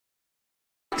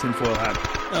tinfoil hat.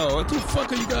 Oh, what the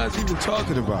fuck are you guys even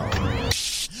talking about?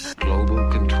 Global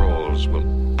controls will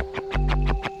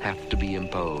have to be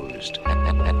imposed,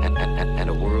 and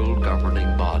a world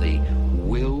governing body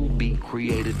will be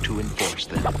created to enforce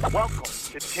them. Welcome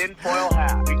to Tinfoil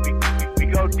Hat. We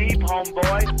go deep,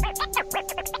 homeboy.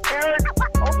 Aaron,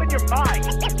 open your mind.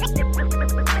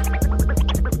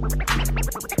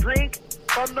 Drink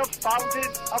from the fountain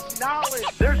of knowledge.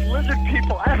 There's lizard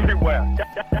people everywhere.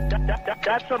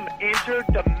 That's some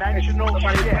interdimensional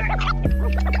shit.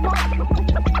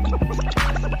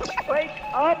 Wake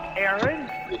up, Aaron.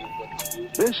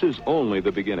 This is only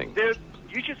the beginning. Dude,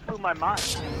 you just blew my mind.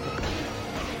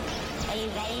 Are you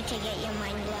ready to get your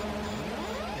mind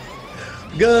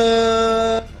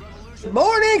blown? Good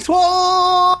morning,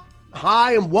 Swan!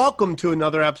 Hi, and welcome to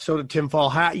another episode of Tinfoil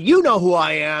Hat. You know who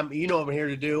I am. You know what I'm here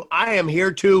to do. I am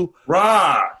here to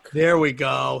rock. There we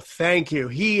go. Thank you.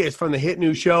 He is from the hit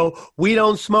new show, We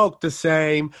Don't Smoke the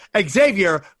Same,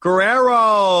 Xavier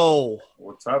Guerrero.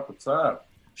 What's up? What's up?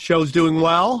 Show's doing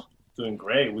well? Doing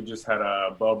great. We just had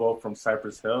a Bobo from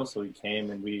Cypress Hill, so he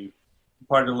came and we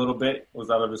partied a little bit. Was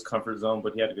out of his comfort zone,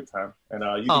 but he had a good time. And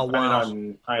you can find it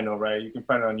on, I know, right? You can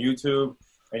find it on YouTube,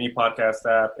 any podcast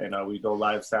app, and we go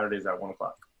live Saturdays at 1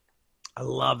 o'clock. I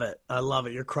love it. I love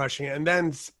it. You're crushing it. And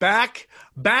then back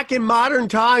in modern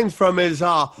times from his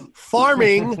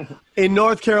farming in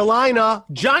North Carolina,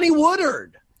 Johnny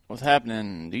Woodard. What's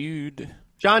happening, dude?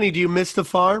 Johnny, do you miss the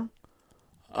farm?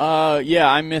 Yeah,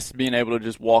 I miss being able to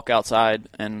just walk outside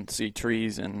and see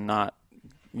trees and not,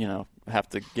 have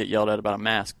to get yelled at about a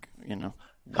mask,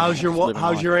 How's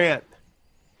your aunt?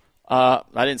 I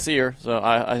didn't see her, so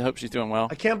I hope she's doing well.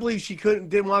 I can't believe she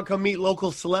didn't want to come meet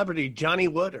local celebrity Johnny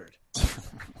Woodard.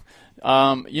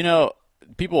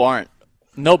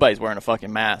 Nobody's wearing a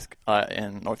fucking mask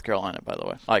in North Carolina, by the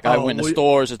way. Like, I went to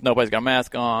stores, nobody's got a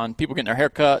mask on. People getting their hair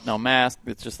cut, no mask.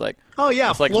 It's just like, oh,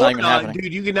 yeah, it's like Florida, it's not even happening.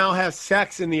 Dude, you can now have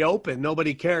sex in the open.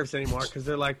 Nobody cares anymore because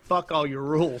they're like, fuck all your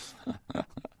rules.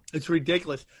 It's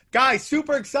ridiculous. Guys,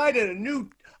 super excited.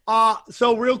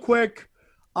 So real quick,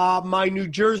 my New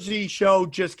Jersey show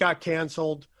just got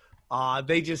canceled.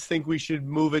 They just think we should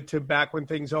move it to back when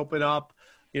things open up.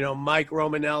 Mike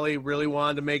Romanelli really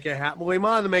wanted to make it happen. Well, he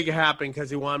wanted to make it happen because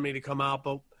he wanted me to come out.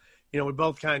 But, we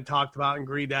both kind of talked about and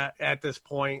agreed that at this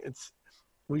point,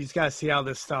 we just got to see how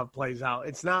this stuff plays out.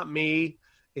 It's not me.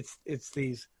 It's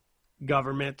these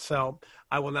governments. So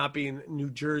I will not be in New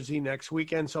Jersey next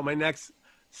weekend. So my next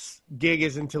gig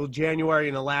is until January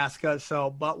in Alaska.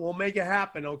 But we'll make it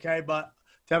happen, okay? But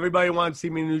to everybody who wants to see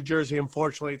me in New Jersey,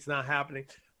 unfortunately, it's not happening.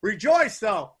 Rejoice,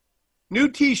 though. New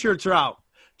T-shirts are out.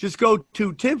 Just go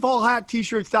to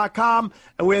tinfoilhattshirts.com,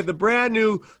 and we have the brand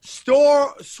new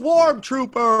Swarm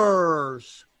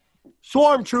Troopers.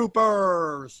 Swarm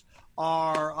Troopers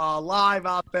are live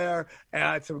out there,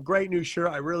 and it's a great new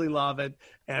shirt. I really love it.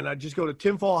 And just go to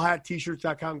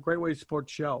tinfoilhattshirts.com. Great way to support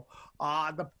the show.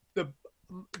 The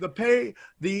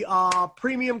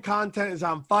premium content is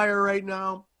on fire right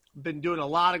now. Been doing a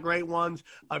lot of great ones.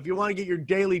 If you want to get your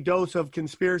daily dose of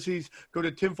conspiracies, go to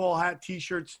Tinfoil Hat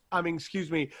T-shirts.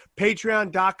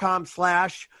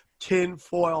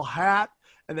 Patreon.com/tinfoil hat.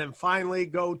 And then finally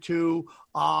go to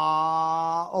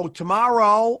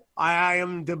tomorrow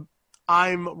I'm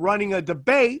running a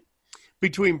debate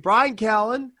between Brian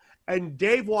Callen and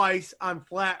Dave Weiss on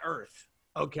Flat Earth.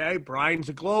 Okay, Brian's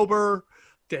a glober.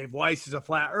 Dave Weiss is a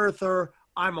flat earther.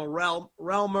 I'm a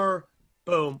realmer.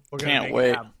 Boom. We're gonna Can't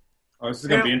wait. Oh, this is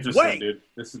going to be interesting, dude.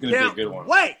 This is going to be a good one.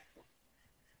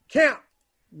 Can't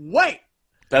wait.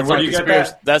 That's on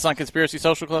Conspiracy. That's on Conspiracy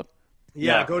Social Club?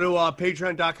 Yeah. Go to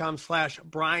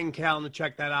patreon.com/Brian Callen to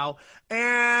check that out.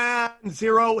 And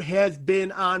Zero has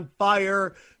been on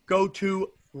fire. Go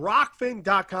to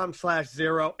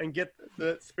rockfin.com/Zero and get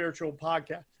the spiritual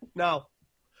podcast. Now,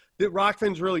 the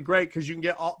Rockfin's really great because you can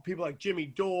get all people like Jimmy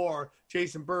Dore,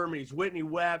 Jason Burmese, Whitney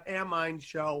Webb, and mine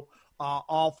show.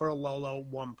 All for a low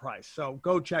one price. So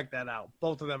go check that out.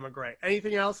 Both of them are great.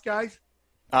 Anything else, guys?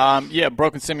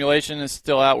 Broken Simulation is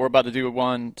still out. We're about to do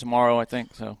one tomorrow, I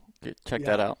think. So check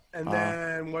that out. And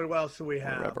then what else do we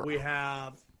have? Whatever.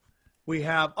 We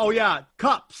have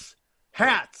cups,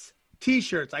 hats,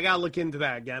 T-shirts. I got to look into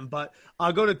that again. But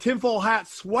go to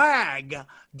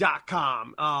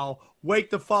tinfoilhatswag.com. Wake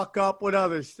the fuck up. What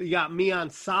others? You got me on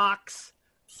socks.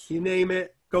 You name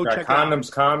it. Go check it out.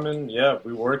 Condoms common. Yeah,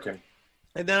 we working.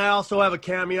 And then I also have a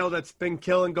Cameo that's been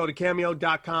killing. Go to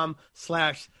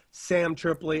cameo.com/Sam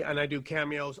Tripoli, and I do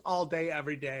cameos all day,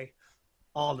 every day,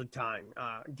 all the time.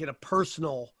 Get a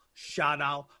personal shout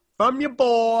out from your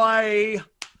boy,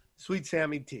 Sweet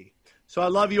Sammy T. So I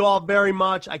love you all very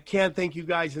much. I can't thank you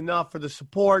guys enough for the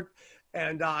support.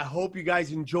 And I hope you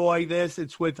guys enjoy this.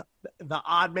 It's with the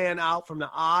Odd Man Out from the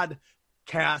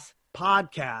Oddcast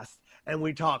podcast, and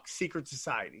we talk secret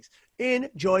societies.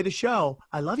 Enjoy the show.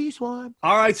 I love you, Swan.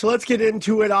 All right, so let's get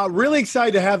into it. Really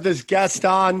excited to have this guest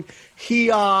on. He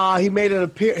made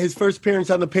his first appearance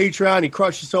on the Patreon. He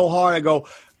crushed it so hard. I go,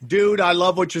 dude, I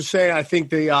love what you're saying. I think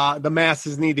the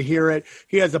masses need to hear it.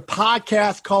 He has a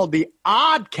podcast called the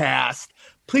Oddcast.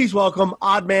 Please welcome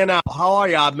Odd Man Out. How are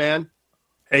you, Odd Man?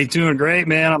 Hey, doing great,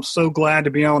 man. I'm so glad to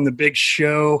be on the big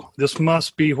show. This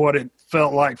must be what it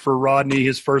felt like for Rodney,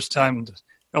 his first time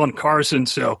on Carson.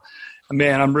 So,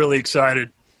 man, I'm really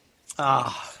excited.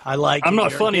 I like it. I'm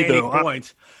not funny, though.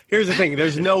 Here's the thing.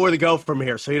 There's nowhere to go from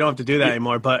here, so you don't have to do that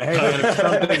anymore. But, hey, man, if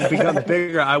something becomes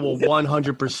bigger, I will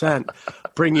 100%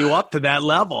 bring you up to that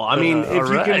level. I mean, if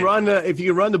you can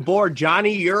run the board,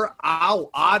 Johnny, you're out.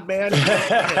 Odd Man.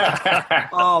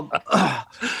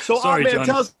 So, Sorry, Odd Man, Johnny.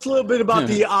 Tell us a little bit about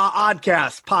the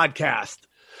Oddcast podcast.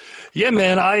 Yeah,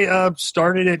 man, I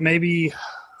started it maybe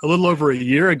a little over a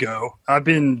year ago. I've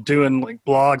been doing, like,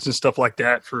 blogs and stuff like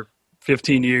that for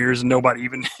 15 years, and nobody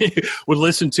even would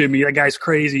listen to me. That guy's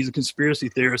crazy. He's a conspiracy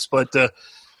theorist. But the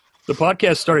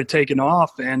podcast started taking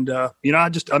off, and I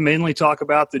mainly talk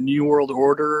about the New World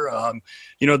Order.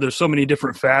 There's so many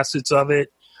different facets of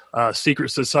it, secret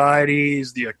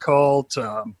societies, the occult,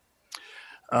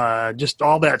 just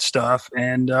all that stuff.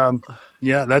 And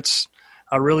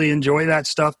I really enjoy that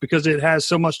stuff because it has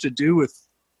so much to do with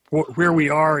where we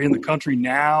are in the country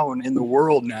now and in the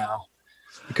world now.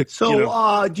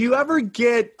 So, do you ever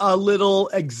get a little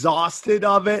exhausted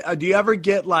of it? Do you ever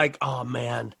get like, oh,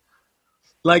 man,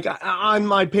 like on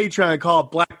my Patreon, I call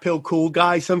it Black Pill Cool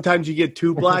Guy. Sometimes you get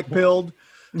too black pilled.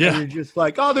 Yeah. And you're just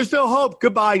like, oh, there's no hope.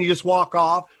 Goodbye. And you just walk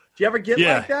off. Do you ever get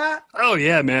like that? Oh,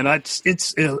 yeah, man.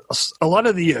 It's a lot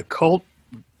of the occult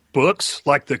books,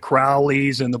 like the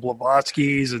Crowleys and the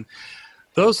Blavatskys and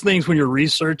those things, when you're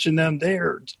researching them,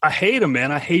 I hate them,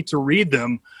 man. I hate to read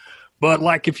them. But,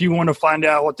 like, if you want to find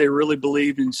out what they really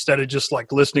believe instead of just,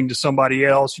 like, listening to somebody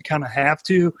else, you kind of have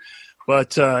to.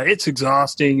 But it's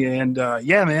exhausting. And,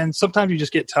 man, sometimes you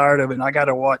just get tired of it. And I got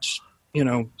to watch,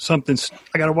 something.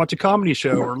 I got to watch a comedy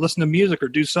show or listen to music or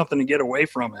do something to get away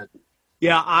from it.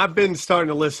 Yeah, I've been starting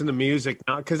to listen to music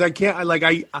now because I can't.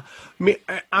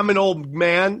 I'm an old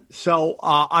man, so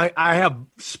I have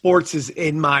sports is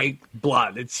in my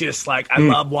blood. It's just like I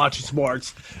love watching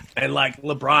sports, and like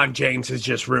LeBron James has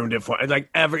just ruined it for me. Like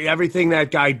everything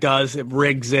that guy does, it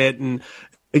rigs it, and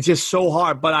it's just so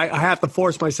hard. But I have to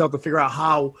force myself to figure out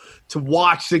how to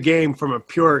watch the game from a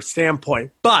pure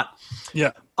standpoint. But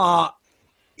yeah.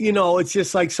 It's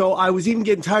just like, so I was even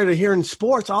getting tired of hearing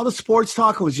sports. All the sports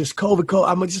talk was just COVID.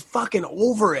 I'm just fucking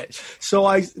over it. So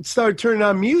I started turning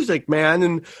on music, man.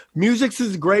 And music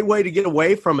is a great way to get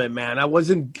away from it, man. I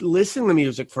wasn't listening to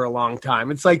music for a long time.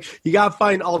 It's like you got to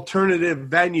find alternative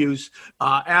venues,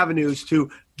 avenues to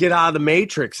get out of the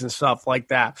matrix and stuff like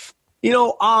that.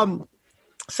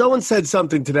 Someone said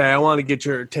something today. I want to get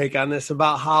your take on this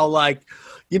about how, like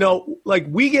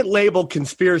we get labeled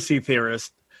conspiracy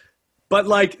theorists. But,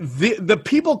 like, the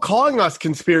people calling us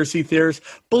conspiracy theorists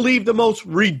believe the most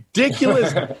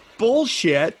ridiculous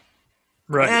bullshit.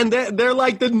 Right. And they're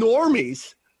like the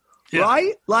normies,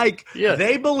 right? Like,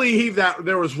 they believe that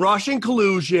there was Russian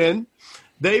collusion.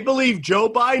 They believe Joe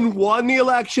Biden won the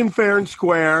election fair and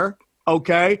square,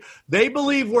 okay? They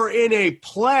believe we're in a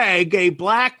plague, a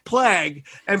black plague,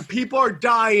 and people are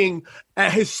dying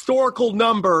at historical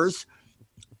numbers.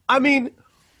 I mean,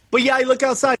 but, I look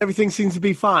outside. Everything seems to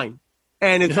be fine.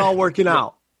 And it's all working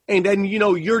out. And then,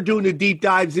 you're doing the deep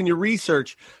dives in your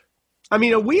research. I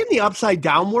mean, are we in the upside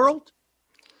down world?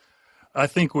 I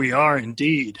think we are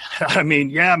indeed. I mean,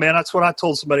 yeah, man, that's what I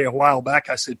told somebody a while back.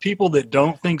 I said, people that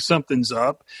don't think something's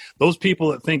up, those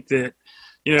people that think that,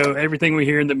 everything we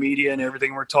hear in the media and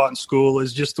everything we're taught in school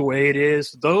is just the way it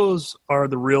is, those are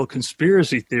the real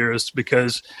conspiracy theorists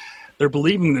because they're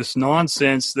believing this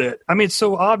nonsense that, it's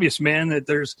so obvious, man, that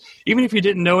even if you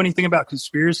didn't know anything about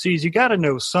conspiracies, you got to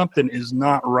know something is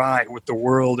not right with the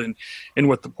world and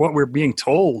what we're being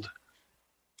told.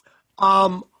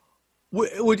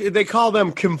 They call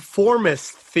them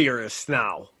conformist theorists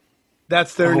now.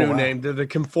 That's their new name. They're the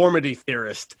conformity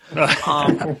theorist.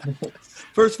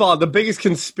 First of all, the biggest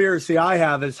conspiracy I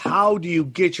have is how do you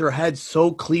get your head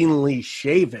so cleanly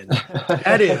shaven?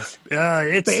 That is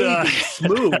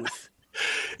smooth.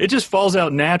 It just falls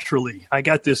out naturally. I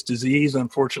got this disease,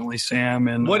 unfortunately, Sam.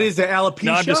 And what is it, alopecia?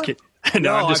 No, I'm just kidding.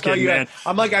 No, I'm just kidding, man.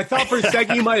 I thought for a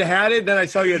second you might have had it. Then I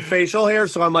saw you had facial hair,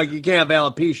 so I'm like, you can't have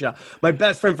alopecia. My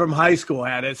best friend from high school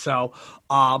had it. So,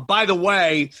 by the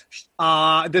way,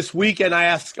 this weekend I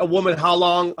asked a woman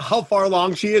how far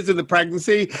along she is in the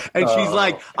pregnancy, and she's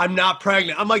like, I'm not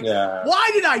pregnant. I'm like, why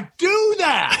did I do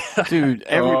that? Dude,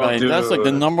 everybody, that's like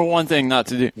the number one thing not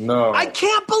to do. No. I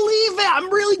can't believe it. I'm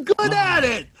really good at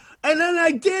it. And then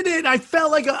I did it. I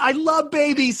felt like I love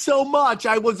babies so much.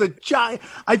 I was a giant.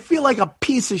 I feel like a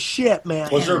piece of shit, man.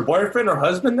 Was your boyfriend or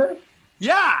husband there?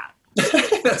 Yeah.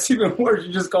 That's even worse.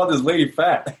 You just called this lady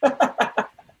fat.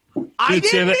 I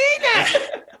didn't mean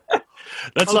it.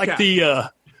 That's like the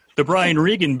Brian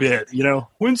Regan bit.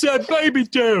 When's that baby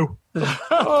due? You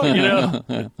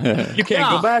can't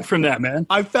go back from that, man.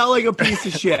 I felt like a piece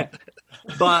of shit,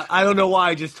 but I don't know why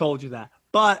I just told you that.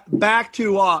 But back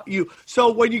to you.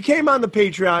 So when you came on the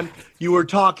Patreon, you were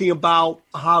talking about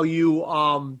how you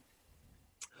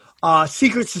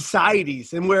secret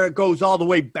societies and where it goes all the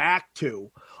way back to.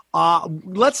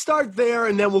 Let's start there,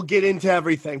 and then we'll get into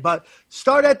everything. But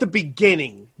start at the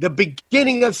beginning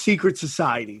of secret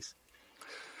societies.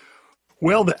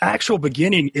 Well, the actual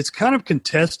beginning, it's kind of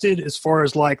contested as far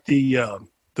as like the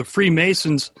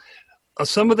Freemasons.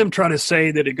 Some of them try to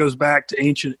say that it goes back to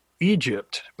ancient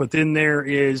Egypt, but then there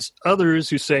is others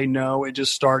who say no, it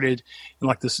just started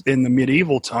in the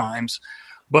medieval times.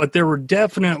 But there were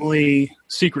definitely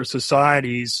secret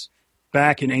societies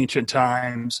back in ancient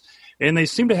times, and they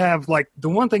seem to have, like, the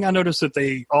one thing I noticed that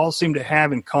they all seem to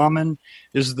have in common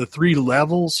is the 3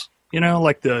 levels,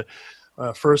 like the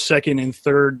first, second, and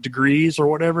third degrees or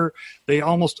whatever. They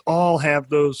almost all have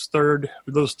those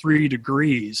 3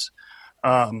 degrees.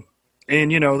 And,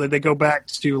 they go back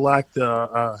to like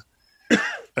the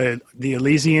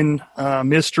Elysian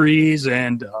mysteries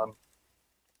and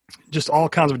just all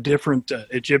kinds of different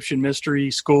Egyptian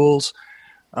mystery schools,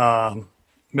 the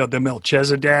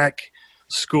Melchizedek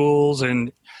schools,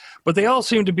 but they all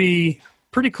seem to be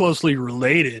pretty closely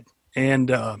related. And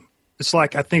it's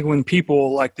like, I think when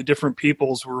people, like the different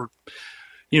peoples were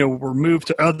moved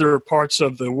to other parts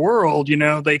of the world,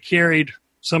 they carried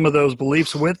some of those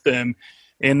beliefs with them,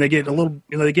 and they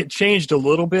get changed a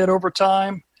little bit over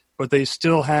time, but they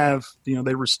still have,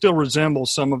 they still resemble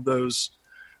some of those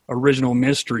original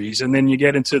mysteries. And then you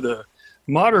get into the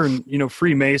modern,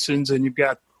 Freemasons, and you've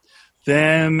got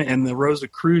them and the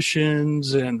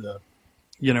Rosicrucians and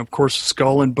of course,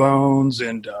 Skull and Bones,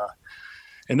 and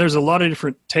there's a lot of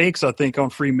different takes, I think, on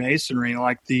Freemasonry.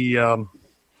 Like the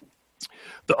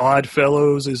Odd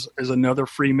Fellows is another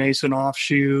Freemason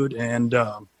offshoot, and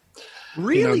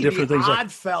really, different the things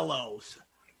Odd Fellows.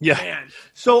 Yeah. Man.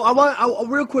 So I want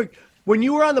real quick. When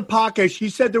you were on the podcast, you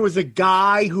said there was a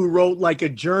guy who wrote like a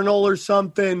journal or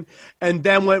something, and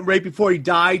then right before he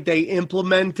died, they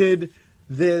implemented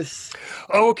this.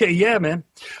 Oh, okay. Yeah, man.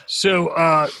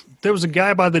 So there was a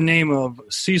guy by the name of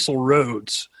Cecil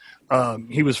Rhodes.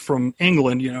 He was from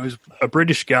England. He's a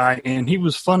British guy, and he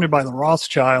was funded by the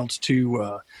Rothschilds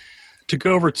to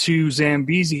go over to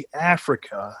Zambezi,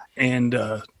 Africa, and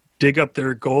dig up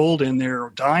their gold and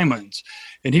their diamonds.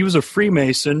 And he was a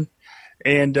Freemason.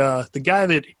 And the guy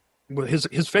that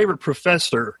his favorite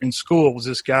professor in school was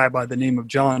this guy by the name of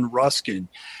John Ruskin.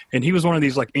 And he was one of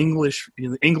these like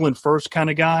England first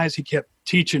kind of guys. He kept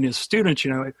teaching his students,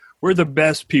 we're the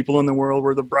best people in the world.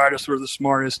 We're the brightest. We're the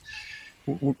smartest.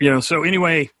 So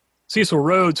anyway, Cecil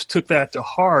Rhodes took that to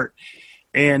heart,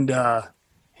 and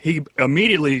he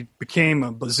immediately became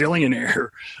a bazillionaire,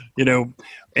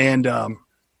 and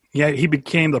he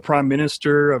became the prime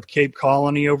minister of Cape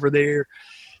Colony over there.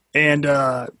 And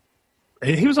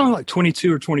he was only like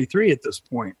 22 or 23 at this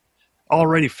point,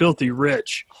 already filthy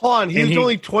rich. Hold on, he was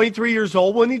only 23 years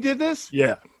old when he did this?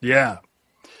 Yeah.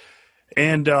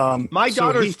 And my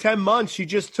daughter's 10 months. She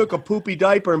just took a poopy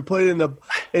diaper and put it in the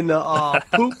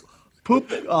poop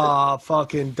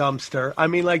fucking dumpster. I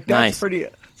mean, like, that's nice. Pretty.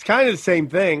 It's kind of the same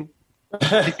thing.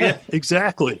 Yeah,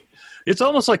 exactly. It's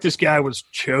almost like this guy was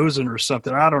chosen or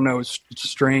something. I don't know. It's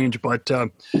strange, but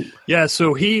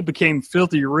so he became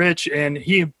filthy rich, and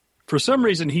for some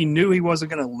reason, he knew he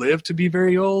wasn't going to live to be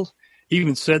very old. He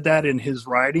even said that in his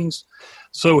writings.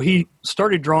 So he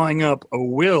started drawing up a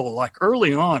will, like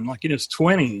early on, like in his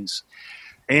 20s,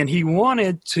 and he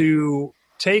wanted to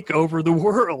take over the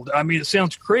world. I mean, it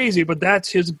sounds crazy, but that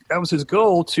was his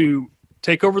goal, to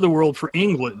take over the world for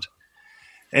England.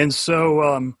 And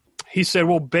so he said,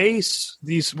 we'll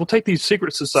take these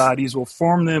secret societies, we'll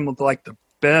form them with like the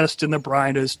best and the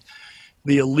brightest,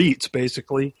 the elites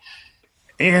basically,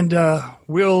 and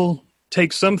we'll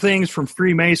take some things from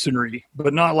Freemasonry,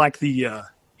 but not like the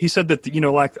he said that,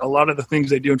 like a lot of the things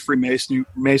they do in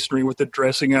Freemasonry with the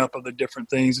dressing up of the different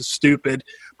things is stupid.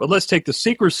 But let's take the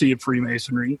secrecy of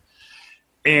Freemasonry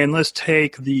and let's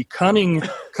take the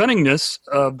cunningness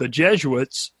of the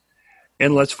Jesuits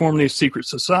and let's form these secret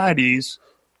societies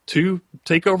to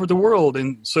take over the world.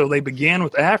 And so they began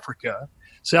with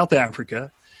South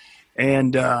Africa,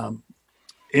 and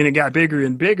it got bigger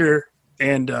and bigger.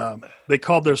 And they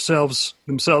called themselves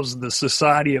the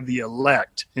Society of the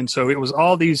Elect. And so it was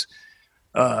all these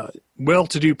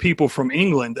well-to-do people from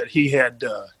England that he had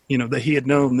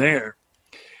known there.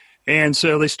 And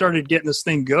so they started getting this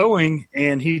thing going,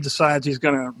 and he decides he's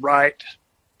going to write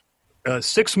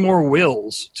 6 more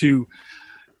wills to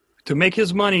make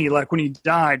his money, like when he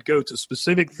died, go to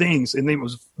specific things. And it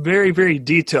was very, very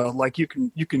detailed. Like you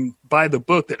can buy the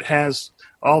book that has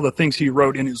all the things he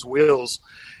wrote in his wills.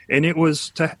 And it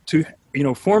was to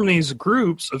form these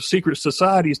groups of secret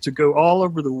societies to go all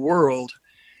over the world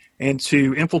and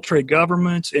to infiltrate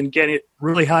governments and get it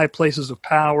really high places of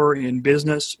power in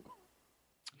business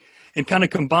and kind of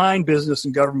combine business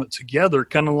and government together,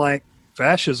 kind of like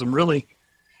fascism, really.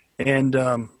 And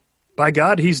by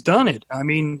God, he's done it. I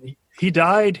mean, he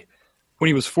died when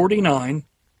he was 49,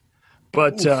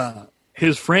 but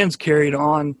his friends carried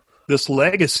on this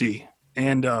legacy.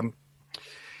 And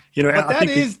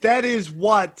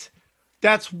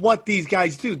that's what these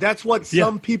guys do. That's what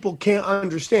some people can't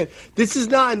understand. This is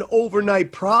not an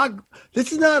overnight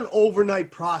This is not an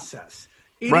overnight process.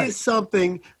 It is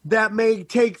something that may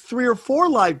take 3 or 4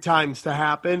 lifetimes to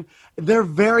happen. They're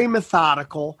very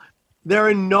methodical. They're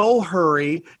in no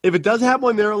hurry. If it doesn't happen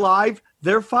when they're alive,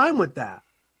 they're fine with that.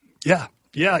 Yeah.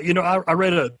 Yeah. I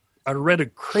read a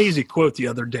crazy quote the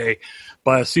other day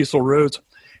by Cecil Rhodes.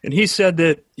 And he said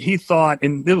that he thought,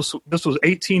 and this was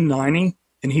 1890,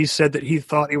 and he said that he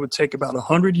thought it would take about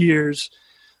 100 years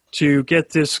to get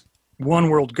this one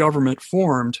world government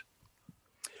formed.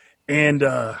 And,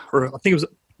 or I think it was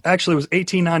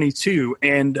 1892,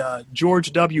 and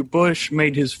George W. Bush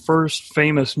made his first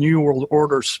famous New World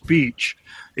Order speech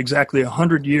exactly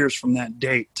 100 years from that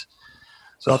date.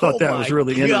 So I thought that was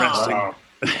really interesting.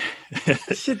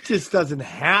 Shit just doesn't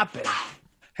happen.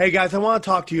 Hey, guys, I want to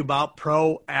talk to you about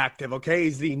Proactiv, okay?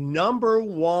 It's the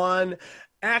 #1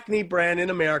 acne brand in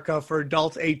America for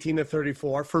adults 18 to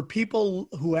 34, for people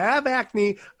who have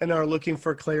acne and are looking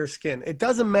for clear skin. It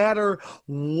doesn't matter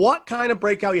what kind of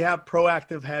breakout you have,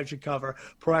 Proactiv has you covered.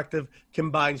 Proactiv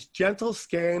combines gentle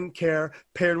skin care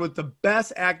paired with the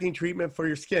best acne treatment for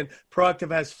your skin.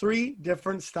 Proactiv has 3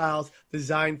 different styles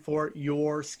designed for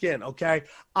your skin, okay?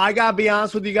 I got to be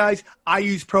honest with you guys. I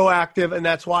use Proactiv, and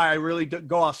that's why I really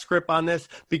go off script on this,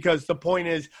 because the point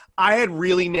is I had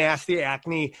really nasty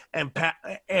acne, and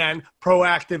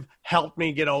Proactiv helped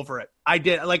me get over it. I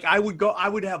did. Like I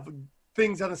would have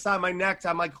things on the side of my neck.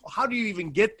 I'm like, how do you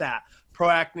even get that?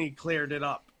 Proactiv cleared it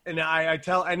up. And I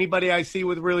tell anybody I see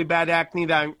with really bad acne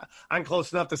that I'm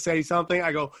close enough to say something,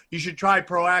 I go, you should try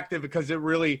Proactiv because it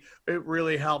really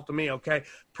helped me, okay?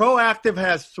 Proactiv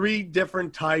has 3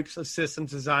 different types of systems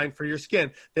designed for your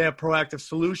skin. They have Proactiv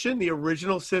Solution, the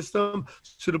original system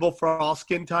suitable for all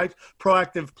skin types,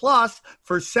 Proactiv Plus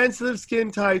for sensitive skin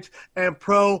types, and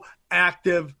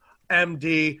Proactiv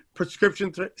MD,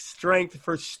 prescription strength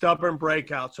for stubborn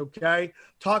breakouts, okay?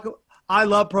 I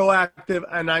love Proactiv,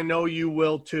 and I know you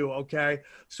will too, okay?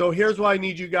 So here's what I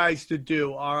need you guys to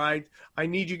do, all right? I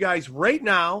need you guys right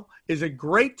now is a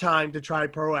great time to try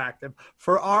Proactiv.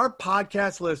 For our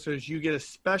podcast listeners, you get a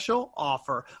special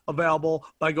offer available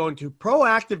by going to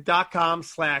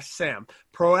proactiv.com/Sam.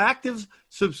 Proactiv's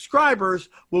subscribers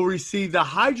will receive the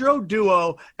Hydro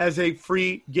Duo as a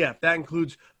free gift. That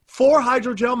includes 4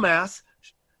 hydrogel masks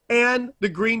and the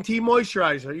green tea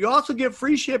moisturizer. You also get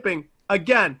free shipping.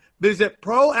 Again, visit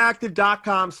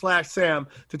proactiv.com/Sam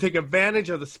to take advantage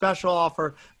of the special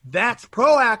offer. That's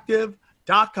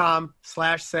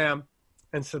proactiv.com/Sam,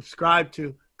 and subscribe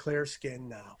to Clear Skin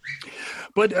now.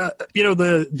 But,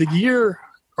 the year,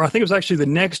 or I think it was actually the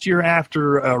next year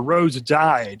after Rhodes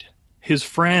died, his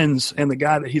friends and the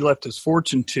guy that he left his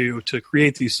fortune to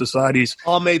create these societies.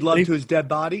 All made love to his dead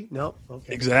body? No?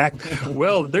 Okay. Exactly.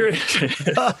 Well, they're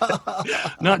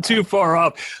not too far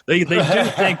off. They do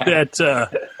think that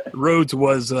Rhodes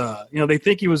was, they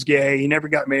think he was gay. He never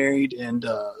got married. And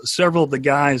several of the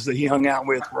guys that he hung out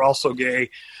with were also gay.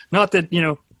 Not that,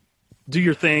 do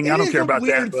your thing. I don't care about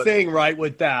that. It's a weird thing, right,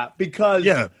 with that. Because,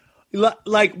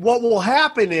 like, what will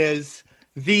happen is,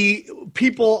 the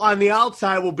people on the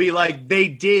outside will be like, they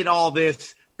did all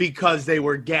this because they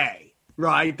were gay,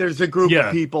 right? There's a group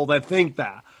of people that think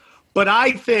that. But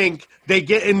I think they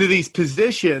get into these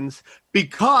positions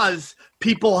because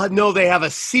people know they have a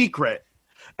secret.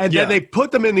 And then they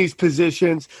put them in these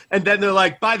positions, and then they're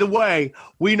like, by the way,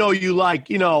 we know you like,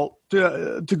 to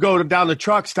go down to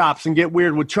truck stops and get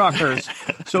weird with truckers.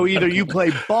 So either you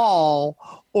play ball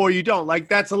or you don't. Like,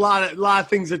 that's a lot of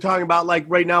things they're talking about. Like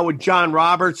right now with John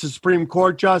Roberts, the Supreme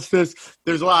Court justice,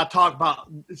 there's a lot of talk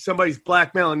about somebody's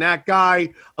blackmailing that guy.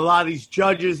 A lot of these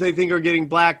judges they think are getting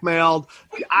blackmailed.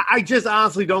 I just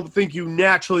honestly don't think you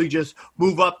naturally just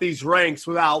move up these ranks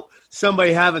without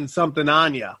somebody having something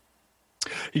on you.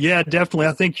 Yeah, definitely.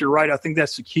 I think you're right. I think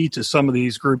that's the key to some of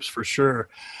these groups for sure.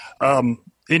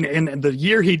 In the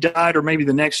year he died, or maybe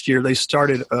the next year, they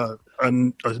started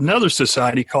another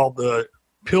society called the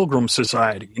Pilgrim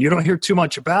Society. And you don't hear too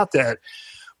much about that,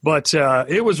 but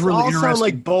it was really interesting. Sound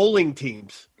like bowling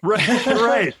teams. Right,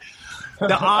 right.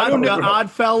 The Odd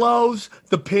Fellows,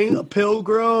 the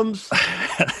Pilgrims.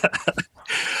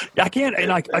 I can't,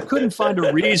 and I couldn't find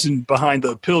a reason behind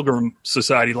the Pilgrim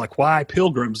Society. Like, why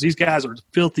pilgrims? These guys are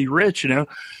filthy rich,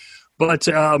 But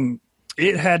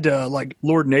it had like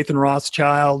Lord Nathan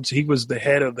Rothschild. He was the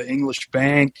head of the English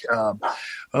Bank.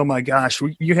 Oh my gosh,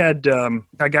 you had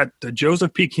I got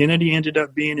Joseph P. Kennedy ended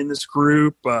up being in this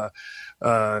group.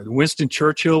 Winston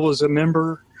Churchill was a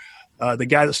member. The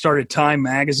guy that started Time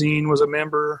Magazine was a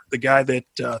member. The guy that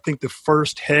I think the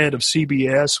first head of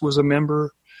CBS was a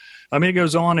member. I mean, it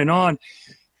goes on.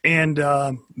 And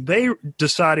they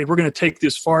decided we're going to take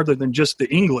this farther than just the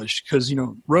English because,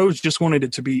 Rhodes just wanted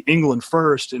it to be England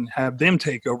first and have them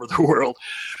take over the world.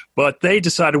 But they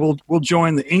decided we'll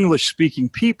join the English-speaking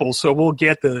people, so we'll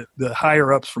get the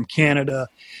higher-ups from Canada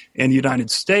and the United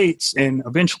States, and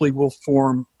eventually we'll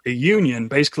form a union,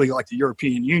 basically like the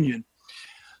European Union.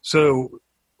 So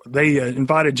they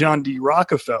invited John D.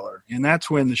 Rockefeller, and that's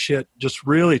when the shit just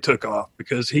really took off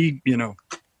because he,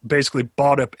 basically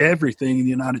bought up everything in the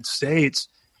United States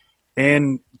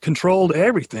and controlled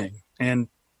everything. And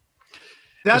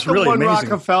that's the really one amazing.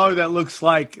 Rockefeller that looks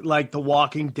like The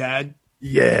Walking Dead.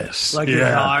 Yes. Like his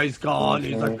eyes gone.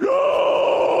 He's like,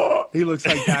 oh! He looks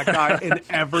like that guy in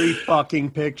every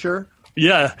fucking picture.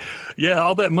 Yeah. Yeah.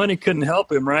 All that money couldn't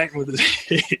help him, right? With his,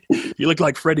 he looked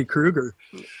like Freddy Krueger.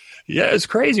 Yeah. It's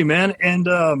crazy, man. And,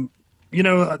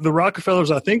 the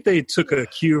Rockefellers, I think they took a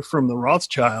cue from the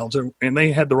Rothschilds, and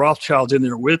they had the Rothschilds in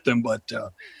there with them. But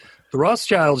the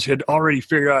Rothschilds had already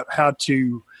figured out how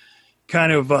to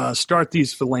kind of start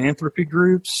these philanthropy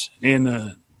groups in,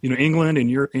 England and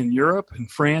in Europe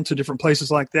and France and different places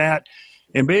like that.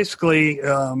 And basically,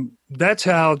 that's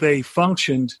how they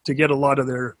functioned to get a lot of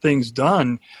their things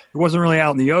done. It wasn't really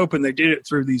out in the open. They did it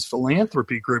through these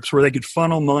philanthropy groups where they could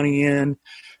funnel money in,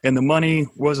 and the money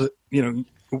was,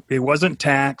 it wasn't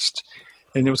taxed,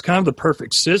 and it was kind of the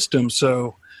perfect system.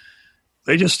 So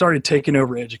they just started taking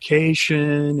over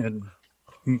education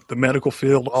and the medical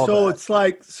field. So it's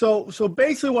like, so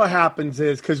basically what happens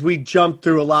is, because we jumped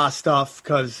through a lot of stuff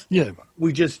because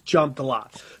we just jumped a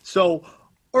lot. So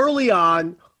early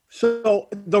on, so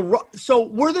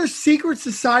were there secret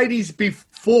societies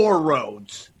before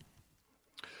Rhodes?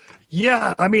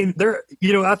 Yeah, I mean,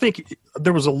 I think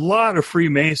there was a lot of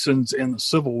Freemasons in the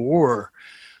Civil War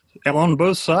on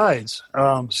both sides.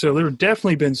 So there have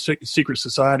definitely been secret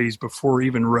societies before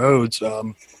even Rhodes.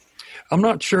 I'm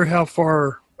not sure how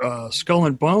far Skull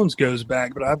and Bones goes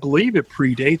back, but I believe it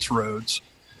predates Rhodes.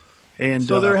 And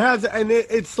so there has, and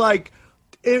it's like,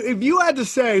 if you had to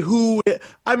say who,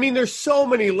 I mean, there's so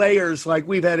many layers. Like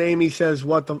we've had Amy says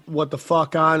what the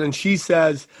fuck on, and she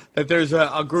says that there's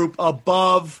a group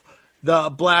above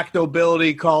the black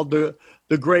nobility called the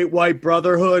Great White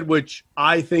Brotherhood, which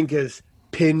I think is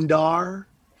Pindar.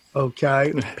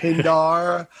 Okay,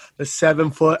 Pindar, the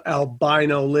 7-foot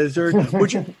albino lizard,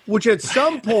 which at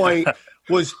some point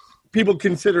was people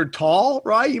considered tall,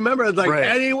 right? You remember, it's like, right.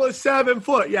 And he was 7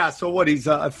 foot. Yeah, so what? He's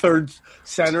a third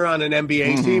center on an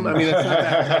NBA team. I mean, it's not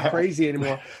that crazy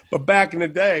anymore. But back in the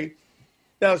day,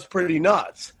 that was pretty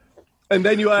nuts. And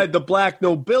then you had the black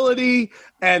nobility,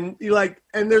 and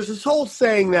there's this whole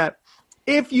saying that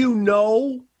if you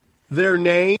know their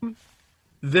name,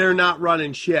 they're not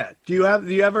running shit. Do you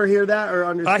ever hear that or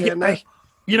understand that?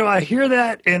 I hear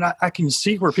that, and I can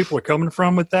see where people are coming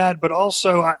from with that. But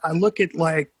also, I look at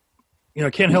I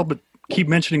can't help but keep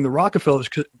mentioning the Rockefellers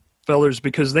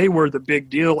because they were the big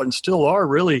deal and still are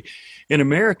really in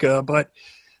America. But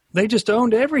they just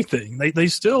owned everything. They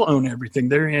still own everything.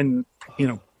 They're in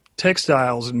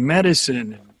textiles and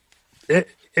medicine, and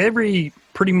every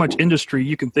pretty much industry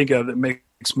you can think of that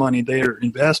makes money. They are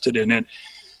invested in it.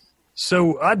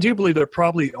 So I do believe there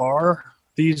probably are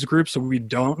these groups that we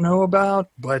don't know about,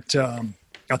 but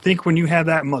I think when you have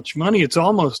that much money,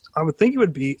 I would think it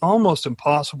would be almost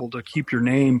impossible to keep your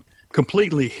name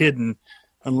completely hidden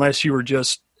unless you were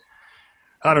just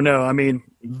I don't know. I mean,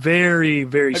 very,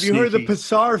 very Have sneaky. you heard of the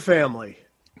Pissar family?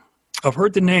 I've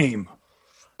heard the name,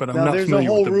 but I'm not there's familiar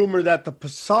a whole with rumor that the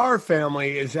Pissar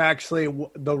family is actually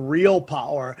the real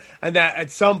power, and that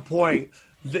at some point,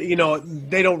 they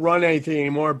don't run anything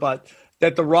anymore, but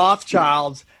that the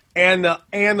Rothschilds and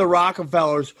the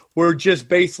Rockefellers were just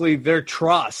basically their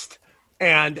trust.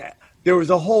 And there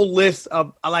was a whole list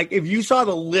of, like, if you saw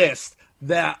the list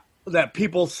that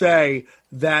people say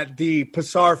that the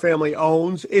Pissar family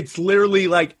owns, it's literally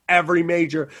like every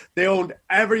major. They owned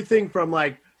everything from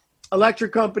like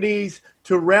electric companies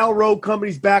to railroad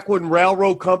companies back when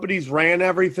railroad companies ran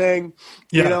everything,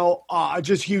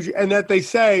 just huge. And that they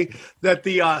say that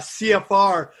the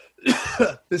CFR,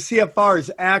 the CFR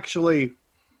is actually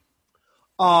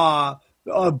a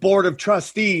board of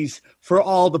trustees for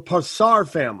all the Pissar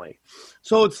family.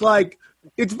 So it's like,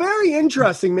 it's very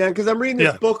interesting, man, because I'm reading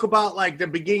this book about like the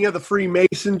beginning of the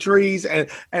Freemasonries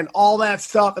and all that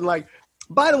stuff. And like,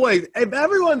 by the way, if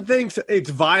everyone thinks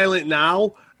it's violent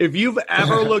now, if you've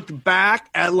ever looked back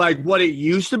at like what it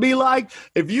used to be like,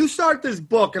 if you start this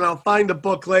book, and I'll find the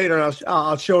book later, and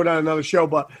I'll show it on another show,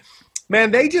 but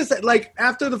man, they just like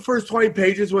after the first 20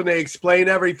 pages when they explain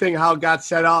everything, how it got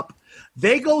set up,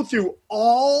 they go through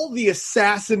all the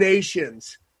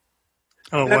assassinations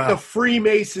that the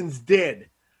Freemasons did.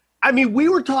 I mean, we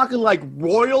were talking like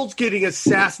royals getting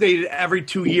assassinated every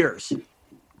 2 years.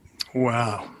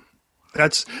 Wow.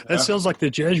 That sounds like the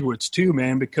Jesuits too,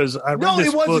 man, because I read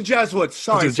this book. No, it was the Jesuits.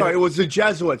 Sorry. It was the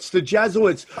Jesuits. The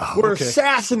Jesuits were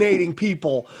assassinating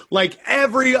people. Like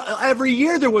every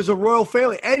year there was a royal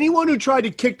family. Anyone who tried to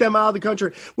kick them out of the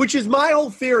country, which is my whole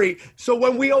theory. So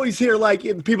when we always hear like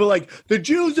people like the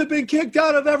Jews have been kicked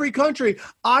out of every country,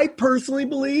 I personally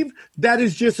believe that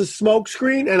is just a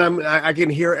smokescreen, and I can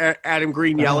hear Adam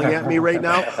Green yelling at me right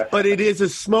now, but it is a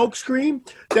smokescreen.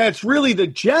 That's really the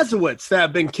Jesuits that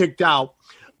have been kicked out.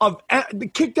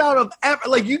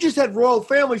 Like you just had royal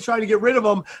families trying to get rid of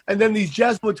them, and then these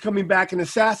Jesuits coming back and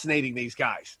assassinating these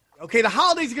guys. Okay, the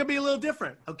holidays are going to be a little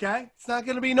different, okay? It's not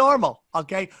going to be normal,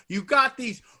 okay? You've got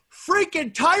these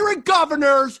freaking tyrant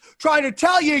governors trying to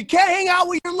tell you can't hang out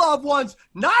with your loved ones.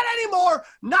 Not anymore,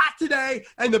 not today.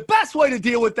 And the best way to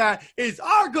deal with that is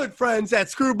our good friends at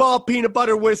Screwball Peanut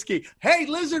Butter Whiskey. Hey,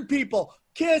 lizard people,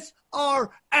 kiss our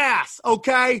ass,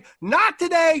 okay? Not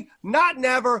today, not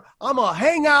never. I'm going to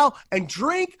hang out and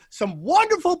drink some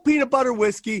wonderful peanut butter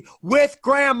whiskey with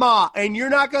grandma, and you're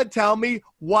not going to tell me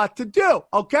what to do,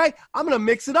 okay? I'm going to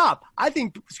mix it up. I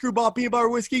think Screwball Peanut Butter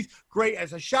Whiskey's great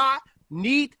as a shot.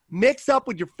 Neat, mix up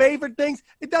with your favorite things.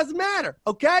 It doesn't matter,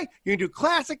 okay? You can do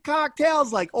classic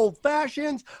cocktails like old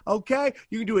fashions, okay?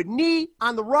 You can do it neat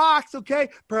on the rocks, okay?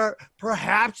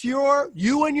 Perhaps you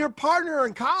and your partner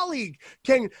and colleague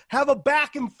can have a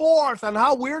back and forth on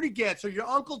how weird it gets, or your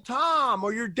Uncle Tom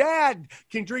or your dad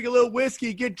can drink a little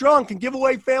whiskey, get drunk, and give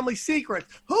away family secrets.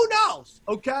 Who knows,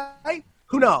 okay?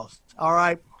 Who knows, all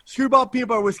right? Screwball Peanut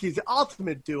Butter Whiskey is the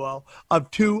ultimate duo of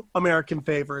two American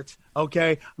favorites,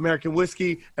 okay? American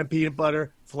whiskey and peanut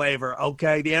butter flavor,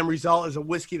 okay? The end result is a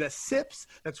whiskey that sips,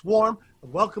 that's warm, a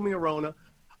welcoming aroma,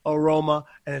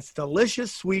 and it's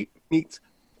delicious, sweet, meets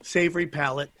savory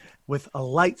palate with a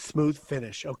light, smooth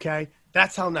finish, okay?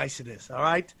 That's how nice it is, all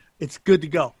right? It's good to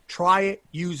go. Try it,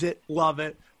 use it, love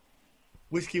it.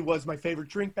 Whiskey was my favorite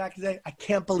drink back in the day. I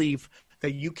can't believe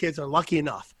that you kids are lucky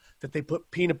enough that they put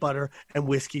peanut butter and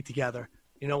whiskey together.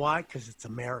 You know why? Because it's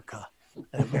America,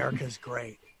 and America is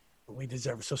great. And we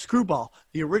deserve it. So Screwball,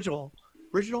 the original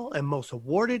and most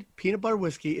awarded peanut butter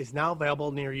whiskey, is now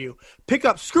available near you. Pick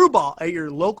up Screwball at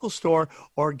your local store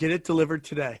or get it delivered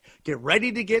today. Get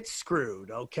ready to get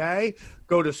screwed, okay?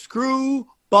 Go to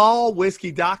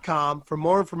screwballwhiskey.com for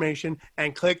more information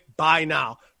and click Buy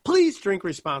Now. Please drink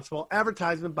responsible.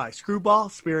 Advertisement by Screwball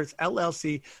Spirits,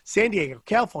 LLC, San Diego,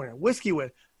 California. Whiskey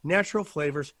with natural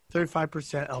flavors,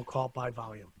 35% alcohol by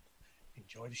volume.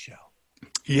 Enjoy the show.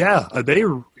 Yeah,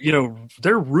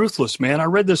 they're ruthless, man. I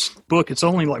read this book. It's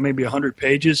only like maybe 100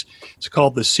 pages. It's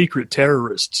called The Secret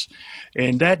Terrorists.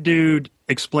 And that dude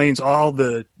explains all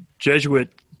the Jesuit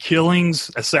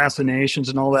killings, assassinations,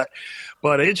 and all that.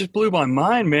 But it just blew my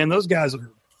mind, man. Those guys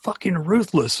are fucking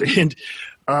ruthless. And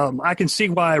I can see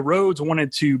why Rhodes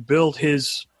wanted to build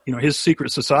his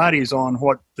secret societies on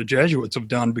what the Jesuits have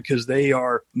done, because they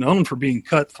are known for being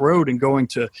cutthroat and going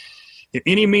to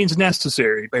any means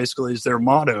necessary, basically, is their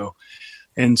motto.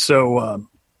 And so,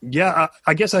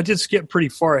 I guess I did skip pretty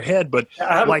far ahead, but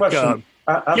I have a question.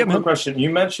 I have a quick question. You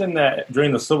mentioned that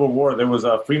during the Civil War, there was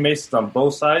Freemasons on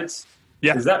both sides.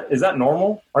 Yeah. Is that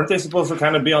normal? Aren't they supposed to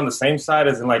kind of be on the same side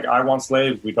as in like, I want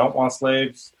slaves, we don't want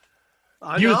slaves?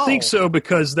 You would think so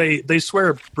because they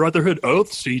swear brotherhood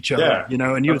oaths to each other,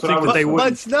 and you would think that they would.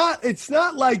 But it's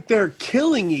not like they're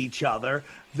killing each other.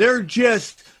 They're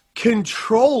just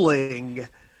controlling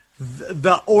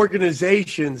the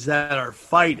organizations that are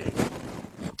fighting.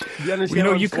 You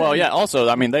understand? Well, yeah. Also,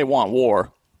 I mean, they want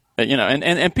war,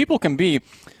 and people can be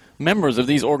members of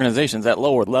these organizations at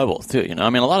lower levels too. I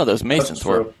mean, a lot of those Masons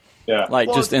were,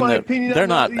 just in the. Opinion, they're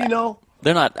not.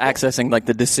 They're not accessing like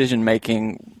the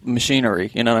decision-making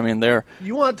machinery. You know what I mean?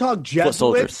 You want to talk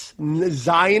Jesuits,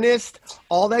 Zionists,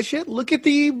 all that shit? Look at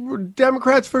the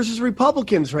Democrats versus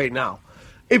Republicans right now.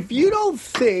 If you don't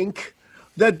think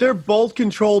that they're both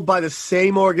controlled by the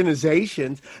same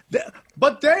organizations,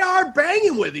 but they are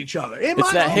banging with each other.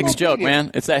 It's that Hicks joke, man.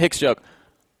 It's that Hicks joke.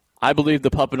 I believe the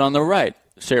puppet on the right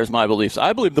shares my beliefs.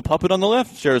 I believe the puppet on the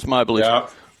left shares my beliefs. Yeah.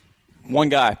 One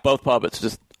guy, both puppets,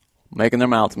 just making their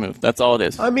mouths move. That's all it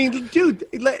is. I mean, dude,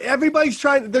 everybody's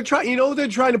trying. They're trying. You know what they're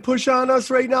trying to push on us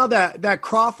right now? That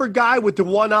Crawford guy with the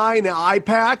one eye and the eye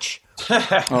patch.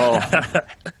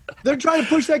 They're trying to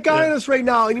push that guy on us right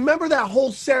now. And you remember that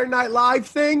whole Saturday Night Live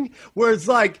thing where it's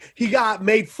like he got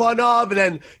made fun of and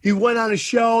then he went on a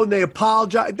show and they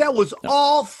apologized. That was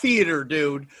all theater,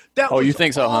 dude. That was you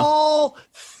think so, all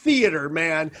theater,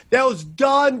 man. That was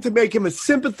done to make him a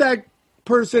sympathetic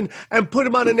person and put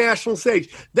him on a national stage.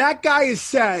 That guy has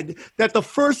said that the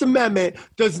First Amendment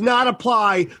does not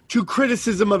apply to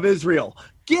criticism of Israel.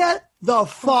 Get the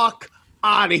fuck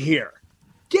out of here.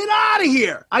 Get out of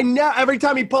here. Every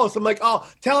time he posts, I'm like, oh,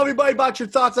 tell everybody about your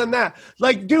thoughts on that.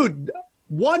 Like, dude,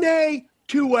 1A,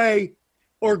 2A,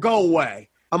 or go away.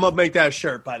 I'm going to make that a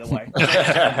shirt, by the way.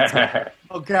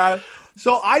 Okay?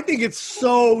 So I think it's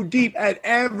so deep at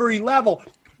every level.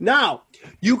 Now,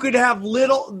 you could have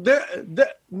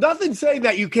nothing saying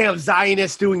that you can't have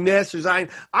Zionists doing this or Zion.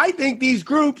 I think these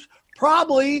groups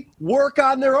probably work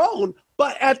on their own.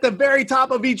 But at the very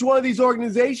top of each one of these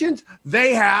organizations,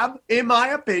 they have, in my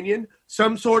opinion,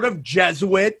 some sort of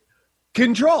Jesuit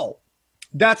control.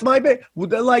 That's my big,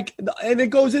 and it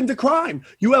goes into crime.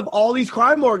 You have all these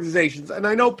crime organizations, and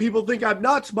I know people think I'm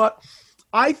nuts, but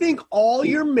I think all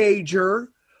your major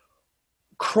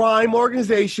crime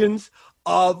organizations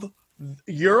of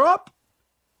Europe,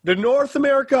 the North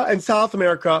America, and South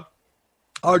America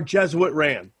are Jesuit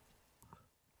ran.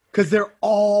 Because they're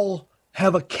all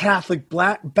have a Catholic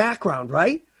background,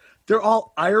 right? They're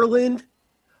all Ireland,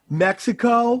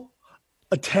 Mexico,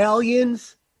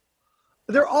 Italians.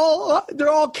 They're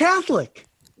all Catholic.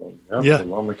 Yeah.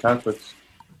 Roman Catholics.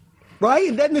 Right?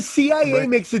 And then the CIA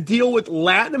makes a deal with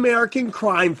Latin American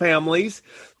crime families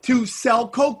to sell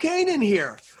cocaine in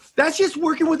here. That's just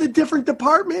working with a different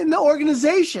department in the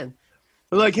organization.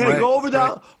 They're like, hey, go over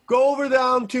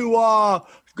down to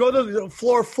go to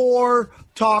floor 4,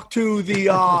 talk to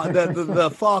the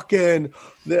fucking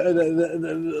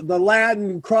the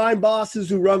Latin crime bosses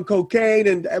who run cocaine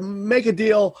and make a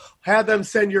deal, have them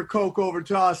send your coke over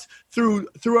to us through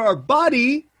our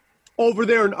buddy over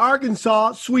there in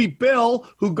Arkansas, Sweet Bill,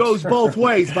 who goes both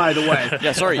ways, by the way.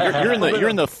 Yeah, sorry, you're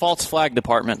in the false flag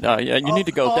department. You need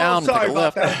to go down to the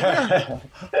left.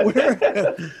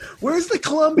 Where's the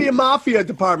Columbia Mafia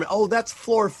department? Oh, that's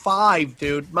floor 5,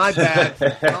 dude. My bad.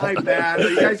 My bad. Are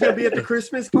you guys gonna be at the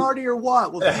Christmas party or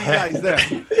what? We'll see you guys there.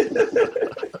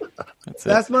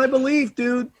 That's my belief,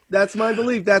 dude. That's my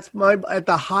belief. That's my at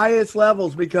the highest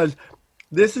levels because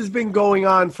this has been going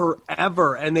on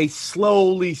forever, and they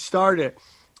slowly started.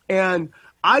 And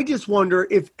I just wonder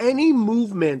if any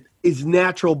movement is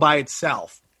natural by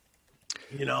itself.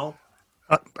 You know?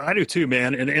 I do too,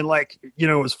 man. And like,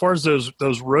 as far as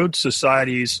those Rhodes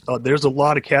societies, there's a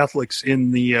lot of Catholics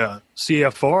in the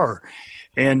CFR.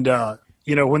 And,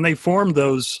 when they formed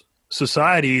those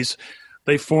societies,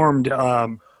 they formed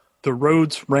the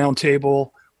Rhodes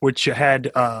Roundtable, which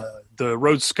had the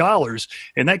Rhodes Scholars,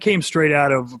 and that came straight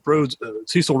out of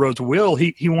Cecil Rhodes' will.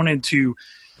 He wanted to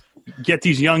get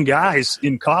these young guys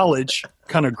in college,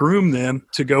 kind of groom them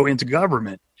to go into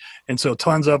government. And so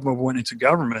tons of them went into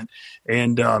government.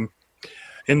 And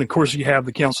of course, you have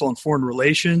the Council on Foreign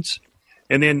Relations.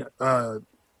 And then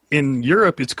in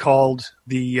Europe, it's called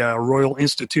the Royal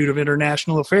Institute of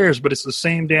International Affairs, but it's the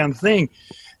same damn thing.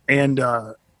 And,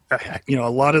 a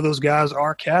lot of those guys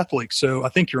are Catholic. So I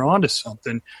think you're onto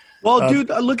something. Well, dude,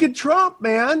 look at Trump,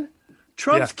 man.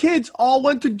 Trump's kids all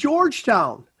went to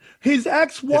Georgetown. His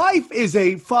ex-wife is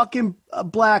a fucking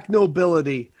black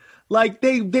nobility. Like,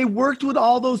 they worked with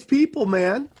all those people,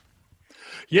 man.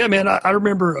 Yeah, man, I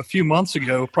remember a few months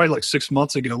ago, probably like 6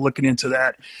 months ago, looking into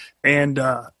that. And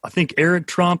I think Eric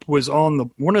Trump was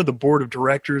on one of the board of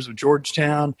directors of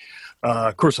Georgetown.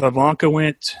 Of course, Ivanka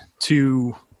went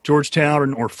to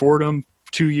Georgetown or Fordham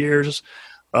 2 years.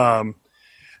 And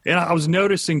I was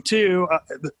noticing too,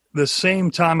 the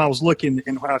same time I was looking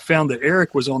and I found that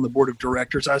Eric was on the board of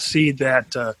directors, I see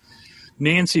that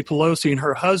Nancy Pelosi and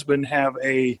her husband have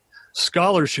a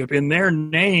scholarship in their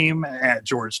name at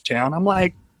Georgetown. I'm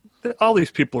like, all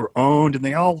these people are owned and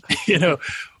they all,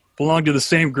 belong to the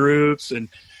same groups. And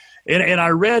I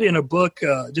read in a book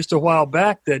just a while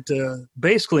back that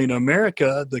basically in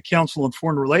America, the Council on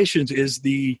Foreign Relations is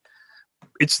the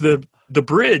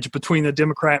bridge between the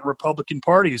Democrat and Republican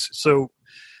parties. So,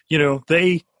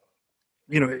 everything's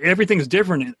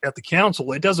different at the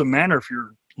council. It doesn't matter if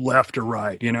you're left or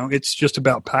right. It's just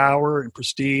about power and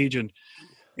prestige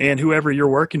and whoever you're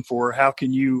working for. How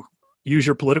can you use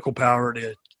your political power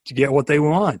to get what they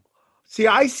want? See,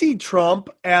 I see Trump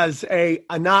as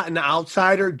not an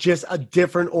outsider, just a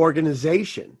different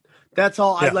organization. That's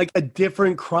all. Yeah. I like a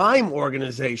different crime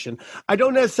organization. I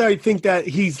don't necessarily think that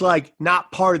he's like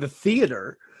not part of the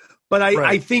theater, but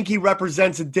I think he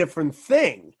represents a different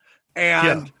thing.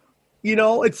 And,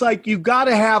 it's like you got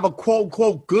to have a quote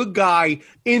unquote good guy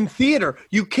in theater.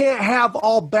 You can't have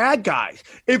all bad guys.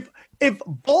 If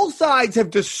both sides have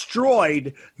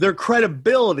destroyed their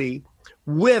credibility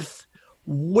with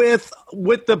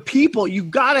the people, you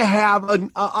got to have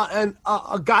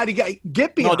a guy to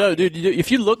get behind. No, dude.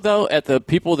 If you look though at the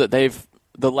people that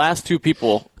the last two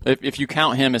people, if you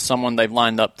count him as someone they've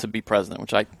lined up to be president,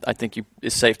 which I think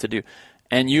is safe to do,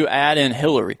 and you add in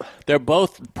Hillary, they're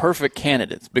both perfect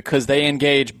candidates because they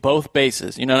engage both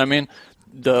bases. You know what I mean?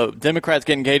 The Democrats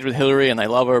get engaged with Hillary and they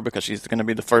love her because she's going to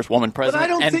be the first woman president. But I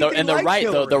don't think the right,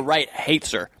 Hillary. The right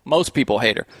hates her. Most people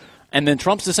hate her. And then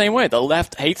Trump's the same way. The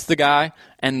left hates the guy,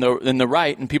 and the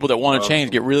right and people that want to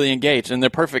change get really engaged, and they're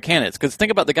perfect candidates. Because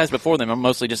think about the guys before them are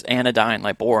mostly just anodyne,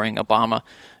 like boring. Obama,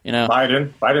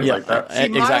 Biden's like that. See,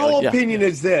 my whole opinion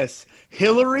is this: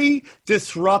 Hillary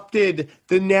disrupted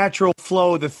the natural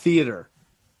flow of the theater.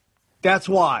 That's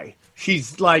why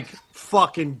she's like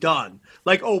fucking done.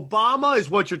 Like Obama is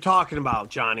what you're talking about,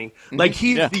 Johnny. Like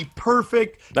he's the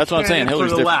perfect. That's what I'm saying.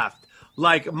 Hillary's for the different. left.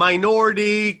 Like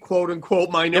minority, quote unquote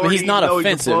minority. Yeah, but he's not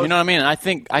offensive. You know what I mean?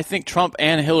 I think Trump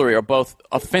and Hillary are both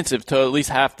offensive to at least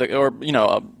half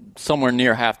somewhere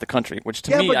near half the country. Which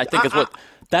to me, I think is what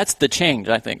that's the change.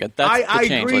 I think that's I the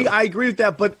change. agree. I agree with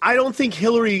that, but I don't think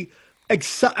Hillary.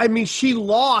 She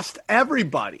lost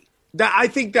everybody. I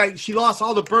think that she lost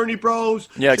all the Bernie Bros.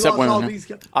 Yeah, except women. All these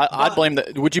guys. I blame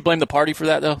Would you blame the party for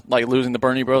that though? Like losing the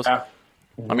Bernie Bros? Yeah.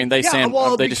 I mean, they destroyed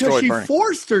Bernie. She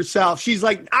forced herself. She's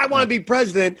like, I want to be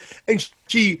president, and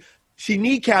she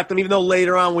kneecapped him. Even though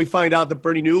later on we find out that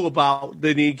Bernie knew about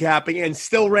the kneecapping and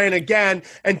still ran again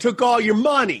and took all your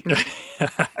money.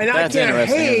 And I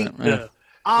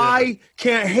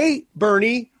can't hate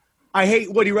Bernie. I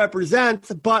hate what he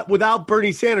represents, but without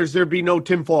Bernie Sanders, there'd be no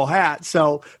tinfoil hat.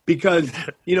 So, because,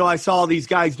 I saw these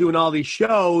guys doing all these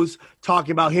shows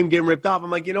talking about him getting ripped off. I'm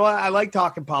like, you know what? I like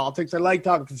talking politics. I like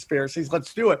talking conspiracies.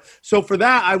 Let's do it. So for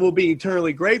that, I will be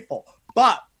eternally grateful.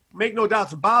 But make no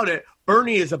doubts about it,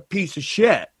 Bernie is a piece of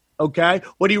shit. Okay.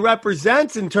 What he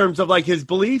represents in terms of like his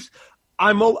beliefs,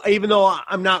 even though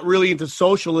I'm not really into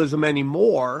socialism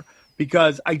anymore,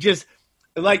 because I just,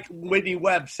 like Whitney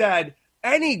Webb said,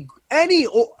 any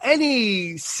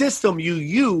system you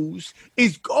use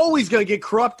is always going to get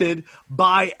corrupted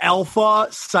by alpha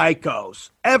psychos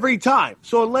every time.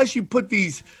 So unless you put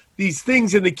these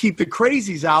things in to keep the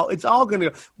crazies out, it's all going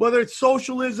to, whether it's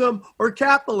socialism or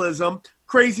capitalism,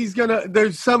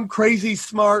 there's some crazy,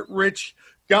 smart, rich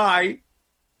guy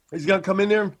is going to come in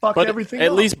there and fuck everything at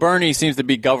up. least Bernie seems to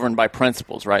be governed by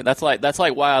principles, right? That's like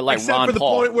why I like Except Ron for the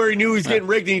Paul. point where he knew he was getting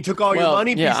rigged and he took all your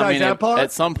money. Besides that part,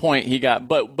 at some point he got.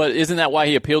 But isn't that why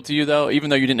he appealed to you though? Even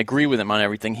though you didn't agree with him on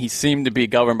everything, he seemed to be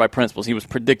governed by principles. He was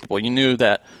predictable. You knew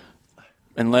that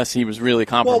unless he was really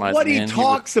compromising. Well, what he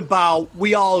talks about,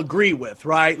 we all agree with,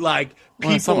 right? Like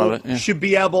people should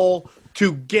be able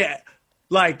to get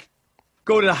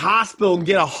go to the hospital and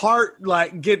get a heart,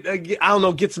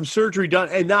 get some surgery done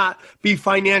and not be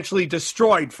financially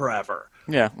destroyed forever.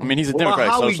 Yeah, I mean, he's a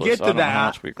Democratic socialist. How we get to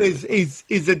that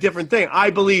is a different thing.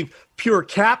 I believe pure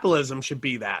capitalism should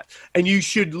be that. And you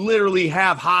should literally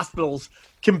have hospitals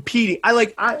competing.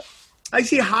 I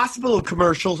see hospital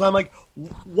commercials. I'm like,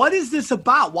 what is this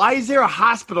about? Why is there a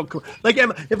hospital?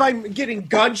 If I'm getting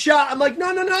gunshot, I'm like,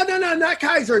 no, not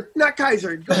Kaiser. Go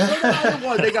to the other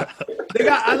one. They got.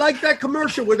 I like that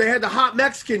commercial where they had the hot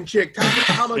Mexican chick talking about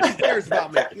how much he cares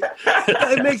about me.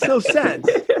 It makes no sense.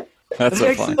 It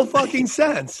makes no fucking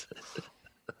sense,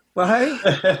 right?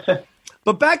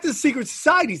 But back to secret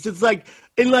societies, it's like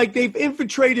they've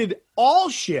infiltrated all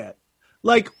shit,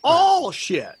 all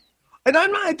shit. And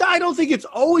I don't think it's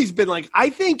always been like,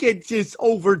 I think it's just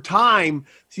over time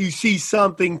you see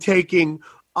something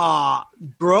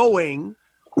growing,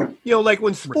 like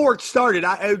when sports started.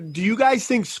 Do you guys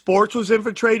think sports was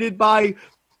infiltrated by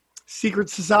secret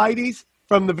societies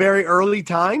from the very early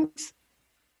times?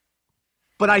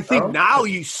 But I think now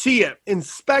you see it,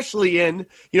 especially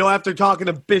after talking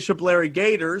to Bishop Larry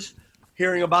Gators,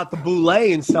 hearing about the boule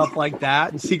and stuff like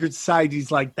that and secret societies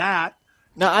like that.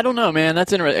 No, I don't know, man.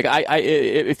 That's interesting.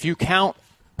 If you count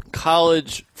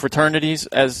college fraternities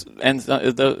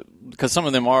because some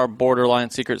of them are borderline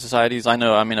secret societies. I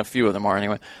know. I mean, a few of them are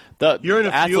anyway. You're in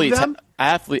a few of them?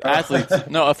 Athletes.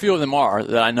 No, a few of them are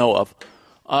that I know of.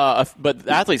 But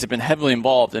athletes have been heavily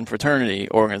involved in fraternity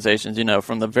organizations,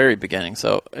 from the very beginning.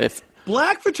 So if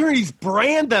black fraternities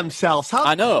brand themselves, how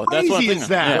I know crazy that's what is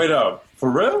that? Yeah. Wait up, for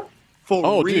real?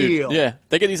 For real. Dude, yeah.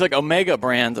 They get these like Omega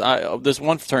brands. This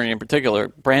one fraternity in particular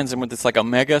brands them with this like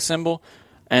Omega symbol,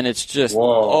 and it's just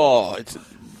it's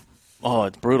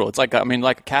brutal. It's like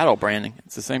like cattle branding.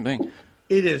 It's the same thing.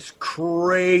 It is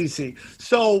crazy.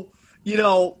 So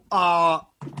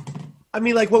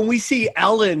like when we see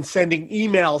Ellen sending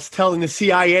emails telling the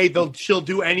CIA she'll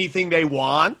do anything they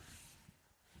want,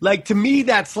 like to me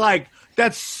that's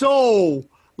so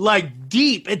like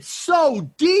deep. It's so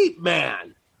deep,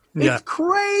 man. It's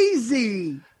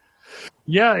crazy.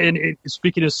 Yeah, and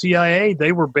speaking of CIA,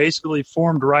 they were basically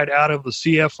formed right out of the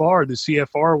CFR. The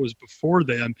CFR was before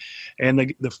them,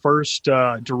 and the first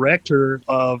director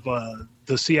of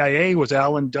the CIA was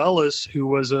Alan Dulles, who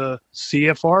was a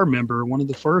CFR member, one of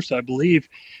the first, I believe,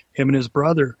 him and his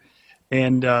brother.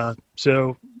 And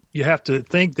so you have to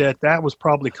think that was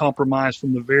probably compromised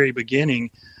from the very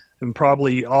beginning and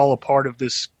probably all a part of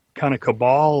this kind of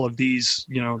cabal of these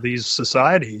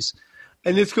societies.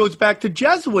 And this goes back to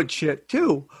Jesuit shit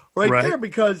too, right there,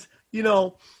 because you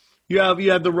have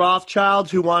the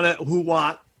Rothschilds who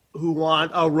want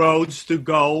Rhodes to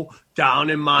go down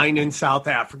and mine in South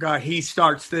Africa. He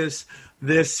starts this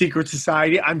secret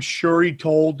society. I'm sure he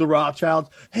told the Rothschilds,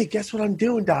 "Hey, guess what I'm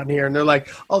doing down here?" And they're like,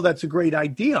 "Oh, that's a great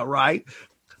idea, right?"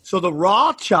 So the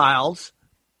Rothschilds,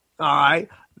 all right.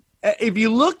 If you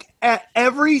look at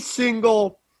every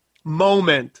single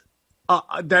moment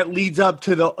that leads up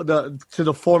to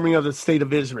the forming of the state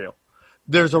of Israel,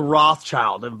 there's a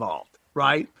Rothschild involved,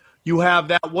 right? You have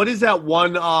that. What is that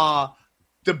one?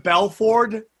 The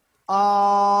Balfour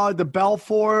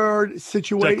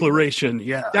situation.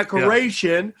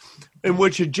 Declaration, in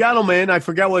which a gentleman, I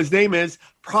forget what his name is,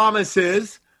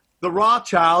 promises the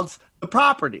Rothschilds the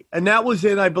property, and that was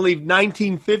in, I believe,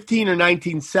 1915 or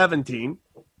 1917.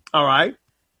 All right,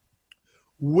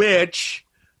 which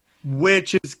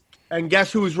is, and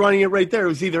guess who was running it right there? It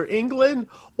was either England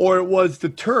or it was the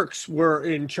Turks were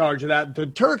in charge of that. The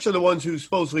Turks are the ones who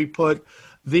supposedly put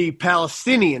the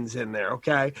Palestinians in there,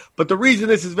 okay? But the reason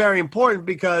this is very important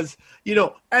because,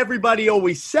 everybody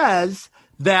always says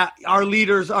that our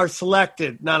leaders are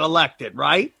selected, not elected,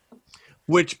 right?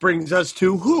 Which brings us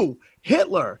to who?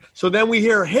 Hitler. So then we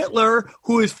hear Hitler,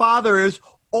 who his father is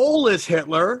Olis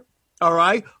Hitler, all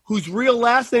right, whose real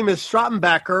last name is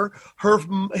Strautenbecker.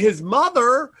 His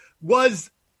mother was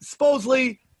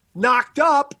supposedly knocked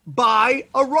up by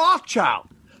a Rothschild,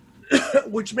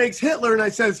 which makes Hitler, and I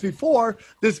said this before,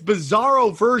 this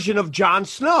bizarro version of Jon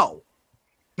Snow.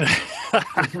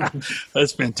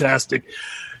 That's fantastic.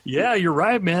 Yeah, you're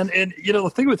right, man. And,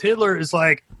 the thing with Hitler is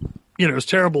as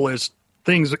terrible as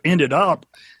things ended up,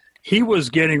 he was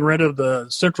getting rid of the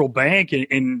central bank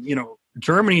and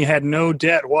Germany had no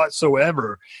debt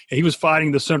whatsoever. He was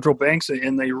fighting the central banks,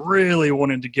 and they really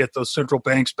wanted to get those central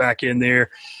banks back in there.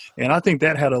 And I think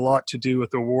that had a lot to do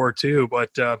with the war too.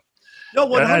 But no,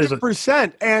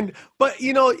 100%. But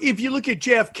if you look at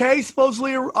JFK,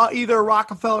 supposedly either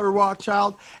Rockefeller or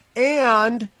Rothschild,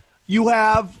 and you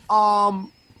have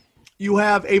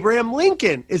Abraham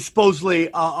Lincoln is supposedly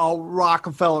a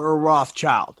Rockefeller or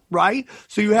Rothschild, right?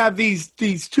 So you have these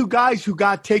two guys who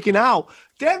got taken out.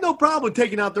 They had no problem with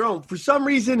taking out their own. For some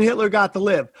reason, Hitler got to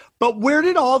live. But where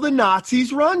did all the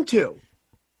Nazis run to?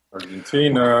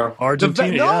 Argentina.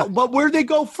 Yeah. But where'd they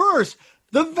go first?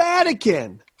 The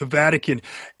Vatican. The Vatican.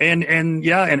 And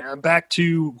back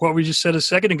to what we just said a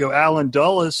second ago, Alan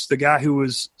Dulles, the guy who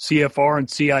was CFR and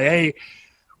CIA,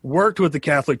 worked with the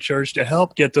Catholic Church to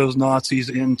help get those Nazis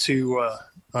into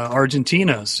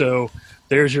Argentina. So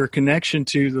there's your connection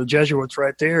to the Jesuits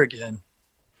right there again.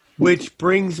 Which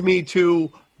brings me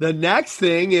to the next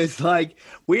thing is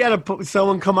we had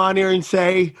someone come on here and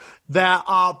say that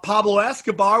Pablo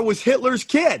Escobar was Hitler's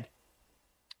kid.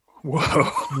 Whoa.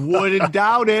 Wouldn't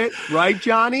doubt it. Right,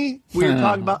 Johnny? We were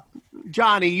talking about,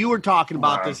 Johnny, you were talking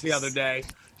about this the other day.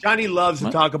 Johnny loves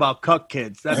to talk about cuck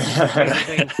kids. That's his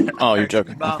favorite thing. Oh, you're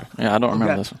joking. Okay. Yeah, I don't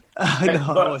remember this one.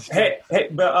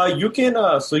 But you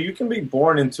can so you can be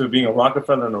born into being a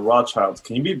Rockefeller and a Rothschild.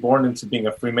 Can you be born into being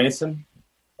a Freemason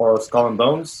or a Skull and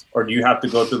Bones, or do you have to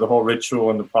go through the whole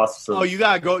ritual and the process of? Oh, you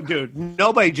gotta go, dude.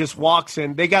 Nobody just walks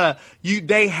in. They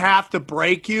have to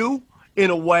break you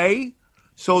in a way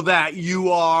so that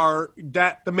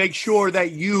to make sure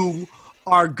that you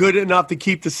are good enough to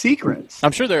keep the secrets.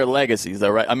 I'm sure there are legacies,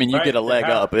 though, right? I mean, you get a leg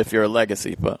up if you're a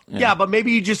legacy, but yeah, but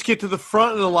maybe you just get to the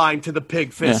front of the line to the pig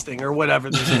fisting or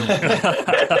whatever they're doing.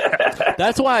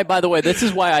 That's why, by the way, this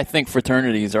is why I think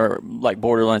fraternities are like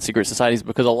borderline secret societies,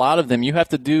 because a lot of them you have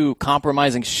to do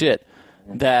compromising shit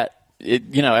that.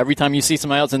 Every time you see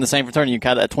somebody else in the same fraternity, you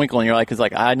kind of that twinkle in your eye because,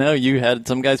 like, I know you had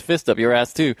some guy's fist up your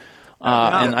ass too,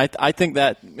 and I think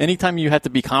that anytime you have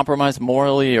to be compromised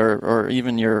morally or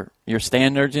even your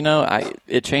standards,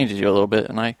 it changes you a little bit,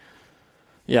 and I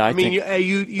think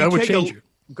that would change you.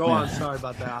 Go on. Sorry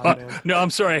about that. No, I'm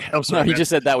sorry. No, he just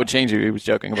said that would change you. He was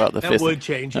joking about the fist. That would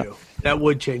change you. That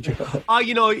would change you.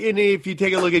 And if you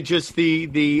take a look at just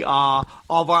the all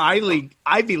of our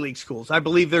Ivy League schools, I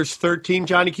believe there's 13.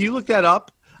 Johnny, can you look that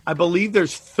up? I believe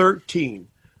there's 13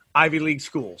 Ivy League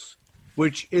schools,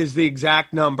 which is the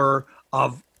exact number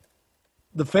of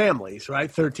the families, right?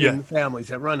 13 families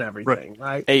that run everything,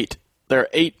 right? 8. There are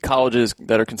 8 colleges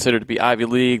that are considered to be Ivy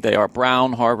League. They are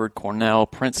Brown, Harvard, Cornell,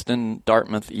 Princeton,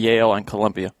 Dartmouth, Yale, and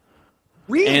Columbia.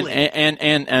 Really?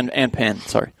 And Penn.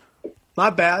 Sorry. My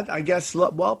bad. I guess.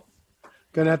 Well,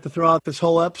 gonna have to throw out this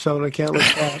whole episode. I can't look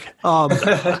back.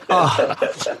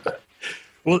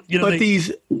 Well,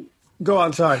 these. Go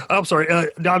on. Sorry. I'm sorry.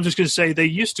 I'm just going to say they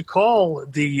used to call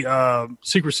the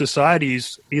secret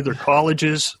societies either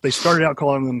colleges. They started out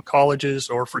calling them colleges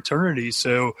or fraternities.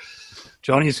 So.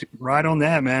 Johnny's right on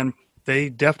that, man. They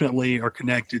definitely are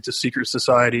connected to secret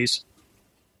societies.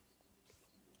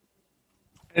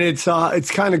 And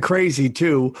it's kind of crazy,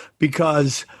 too,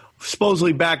 because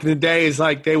supposedly back in the day, it's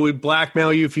like they would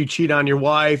blackmail you if you cheat on your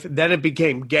wife. Then it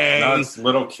became gay. Now it's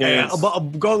little kids.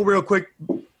 Going real quick.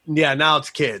 Yeah, now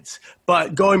it's kids.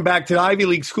 But going back to the Ivy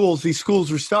League schools, these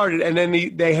schools were started, and then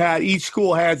each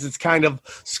school has its kind of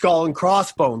skull and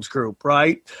crossbones group,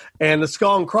 right? And the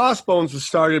skull and crossbones was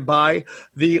started by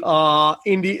the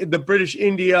British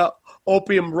India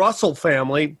Opium Russell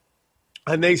family,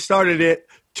 and they started it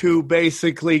to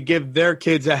basically give their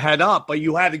kids a head up, but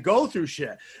you had to go through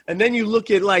shit. And then you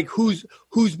look at like who's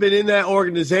been in that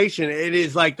organization. It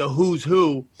is like the who's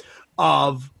who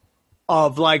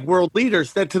of like world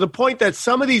leaders, that to the point that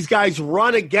some of these guys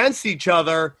run against each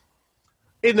other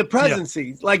in the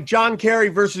presidency, like John Kerry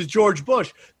versus George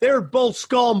Bush. They're both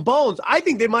skull and bones. I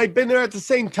think they might have been there at the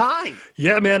same time.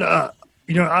 Yeah, man.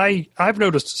 I've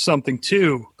noticed something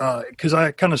too, because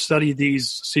I kind of study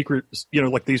these secret,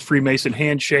 like these Freemason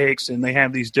handshakes, and they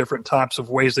have these different types of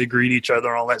ways they greet each other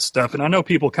and all that stuff. And I know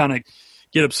people kind of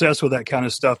get obsessed with that kind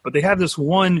of stuff, but they have this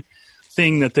one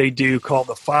thing that they do called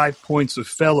the 5 points of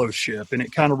fellowship, and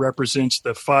it kind of represents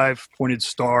the 5-pointed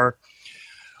star.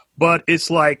 But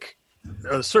it's like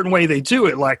a certain way they do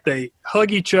it, like they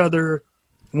hug each other.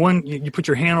 One, you put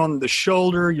your hand on the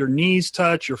shoulder, your knees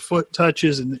touch, your foot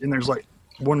touches, and there's like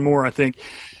one more, I think.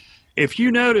 If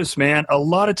you notice, man, a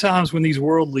lot of times when these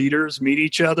world leaders meet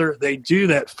each other, they do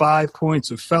that 5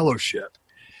 points of fellowship.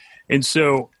 And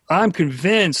so I'm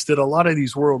convinced that a lot of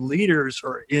these world leaders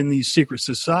are in these secret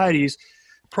societies,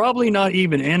 probably not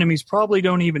even enemies, probably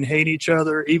don't even hate each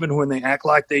other, even when they act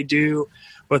like they do,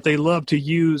 but they love to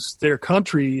use their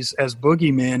countries as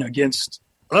boogeymen against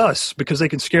us because they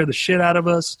can scare the shit out of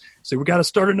us. Say, we got to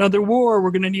start another war.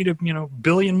 We're going to need $1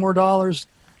 billion more,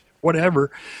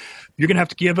 whatever. You're going to have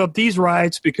to give up these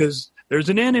rights because there's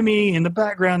an enemy in the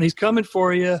background. He's coming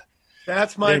for you.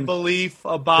 That's my belief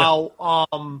about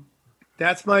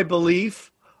that's my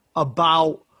belief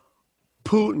about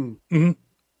Putin. Mm-hmm.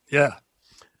 Yeah.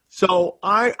 So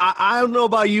I don't know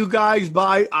about you guys,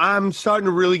 but I'm starting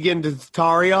to really get into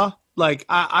Tartaria. Like,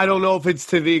 I don't know if it's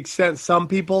to the extent some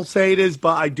people say it is,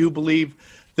 but I do believe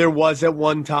there was at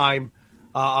one time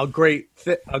a great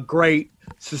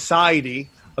society,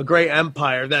 a great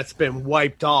empire that's been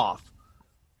wiped off.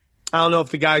 I don't know if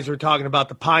the guys were talking about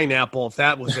the pineapple, if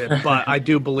that was it, but I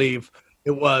do believe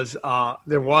it was.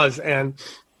 There was, and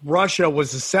Russia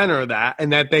was the center of that,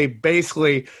 and that they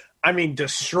basically,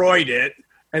 destroyed it,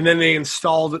 and then they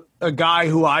installed a guy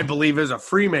who I believe is a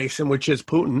Freemason, which is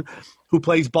Putin, who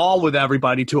plays ball with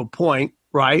everybody to a point,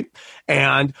 right?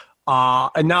 And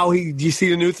now do you see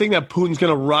the new thing that Putin's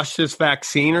going to rush this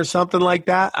vaccine or something like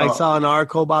that? I saw an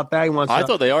article about that. I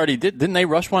thought they already did. Didn't they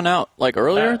rush one out like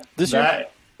earlier this year?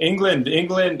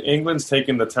 England's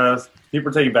taking the test. People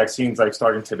are taking vaccines like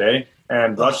starting today,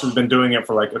 and Russia's been doing it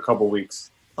for like a couple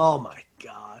weeks. Oh my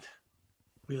God,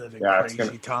 we live in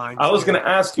crazy times. I was going to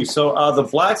ask you. So the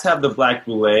blacks have the black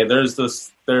boule. There's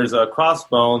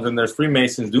crossbones, and there's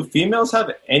Freemasons. Do females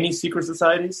have any secret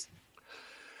societies?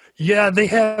 Yeah, they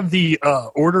have the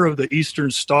Order of the Eastern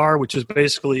Star, which is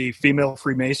basically female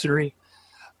Freemasonry.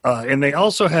 And they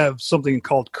also have something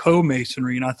called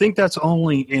co-masonry, and I think that's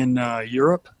only in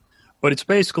Europe, but it's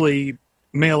basically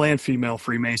male and female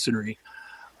Freemasonry.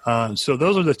 So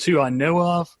those are the two I know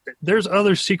of. There's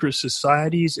other secret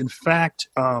societies. In fact,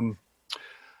 I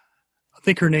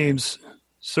think her name's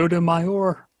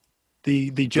Sotomayor,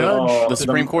 the judge. The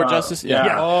Supreme Court justice?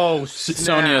 Yeah. Oh,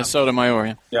 Sonia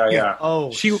Sotomayor. Yeah. Oh,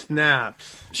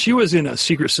 snaps. She was in a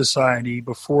secret society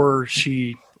before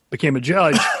she became a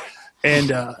judge.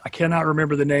 And I cannot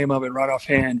remember the name of it right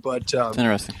offhand, but It's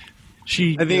interesting.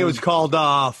 I think it was called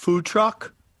Food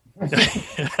Truck.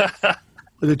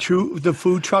 the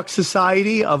Food Truck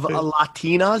Society of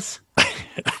Latinas.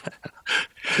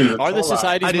 Are the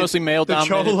societies mostly male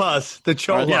dominated? The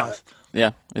Cholas.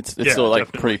 Yeah, it's still like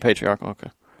definitely. pretty patriarchal. Okay.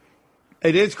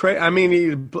 It is crazy. I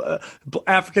mean,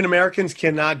 African Americans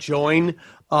cannot join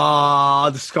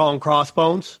the Skull and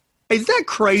Crossbones. Is that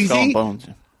crazy? Skull and Bones.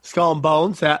 Skull and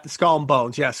Bones. Skull and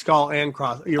Bones. Yeah, Skull and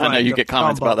Cross. You're I know right. you get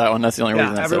comments about that one. That's the only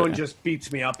reason. I everyone said it. just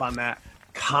beats me up on that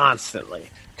constantly.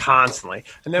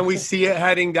 And then we see it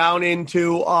heading down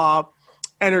into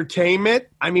entertainment.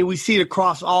 I mean, we see it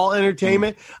across all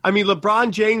entertainment. I mean, LeBron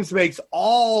James makes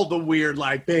all the weird,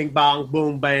 like, bing, bong,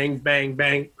 boom, bang, bang,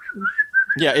 bang.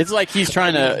 Yeah, it's like he's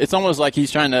trying to. It's almost like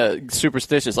he's trying to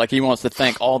superstitious. Like he wants to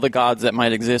thank all the gods that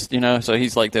might exist. You know, so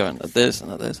he's like doing this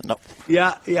and this and no.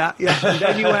 Yeah. And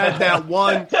then you had that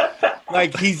one,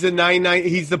 like he's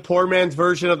the poor man's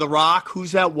version of The Rock.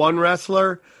 Who's that one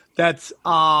wrestler? That's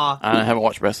I haven't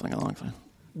watched wrestling in a long time.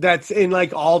 That's in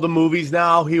like all the movies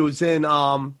now. He was in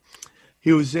John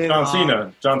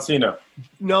Cena.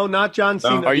 No, not John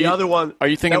Cena. Are the you, other one. Are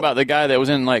you thinking about the guy that was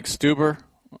in like Stuber?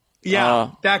 Yeah,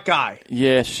 that guy.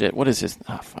 Yeah, shit. What is his?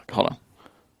 Oh, fuck. Hold on.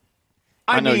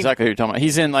 I know mean, exactly who you're talking about.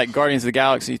 He's in like Guardians of the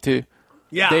Galaxy too.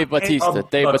 Yeah, Dave Bautista.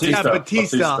 Yeah,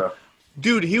 Bautista.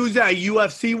 Dude, he was at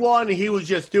UFC one. And he was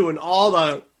just doing all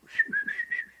the.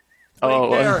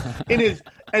 There in his.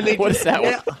 And they what is that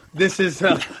one? This is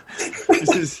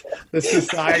the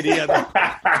society of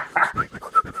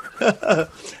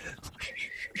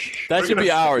That should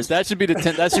be ours. That should be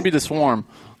that should be the swarm.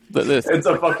 It's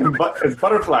a fucking it's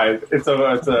butterflies. It's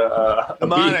a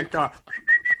monitor.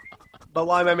 But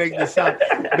why am I making this up?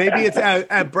 Maybe it's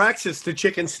at Brexis, the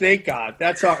chicken snake god.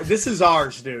 This is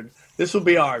ours, dude. This will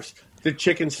be ours. The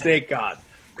chicken snake god.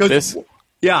 This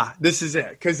is it.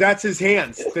 Because that's his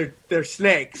hands. They're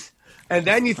snakes. And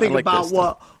then you think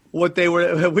about what they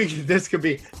were. This could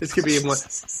be one.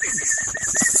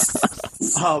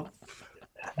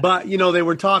 But they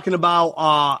were talking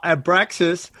about at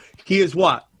Brexis. He is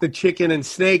what? The chicken and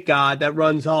snake god that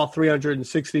runs all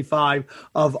 365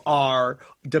 of our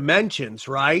dimensions,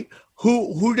 right?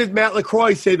 Who did Matt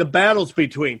LaCroix say the battle's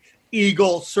between?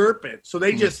 Eagle, serpent. So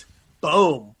they just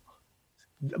boom.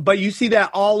 But you see that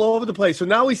all over the place. So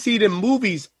now we see it in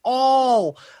movies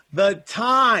all the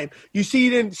time. You see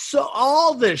it in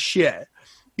all this shit.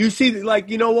 You see, like,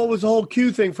 what was the whole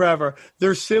Q thing forever?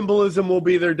 Their symbolism will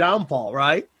be their downfall,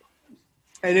 right?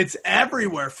 And it's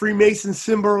everywhere. Freemason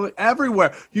symbol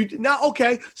everywhere.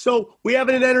 So we have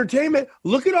it in entertainment.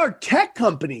 Look at our tech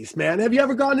companies, man. Have you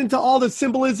ever gone into all the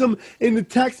symbolism in the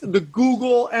text, the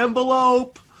Google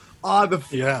envelope, the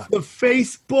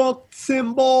Facebook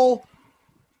symbol?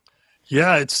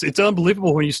 Yeah, it's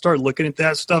unbelievable when you start looking at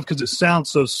that stuff because it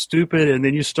sounds so stupid, and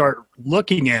then you start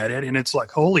looking at it, and it's like,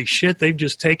 holy shit, they've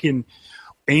just taken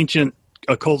ancient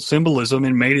occult symbolism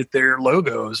and made it their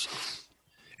logos.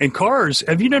 And cars,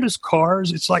 have you noticed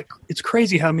cars? It's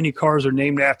crazy how many cars are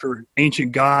named after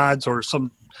ancient gods or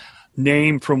some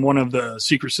name from one of the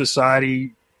secret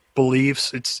society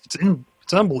beliefs. It's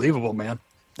unbelievable, man.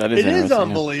 It is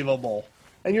unbelievable.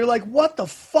 And you're like, what the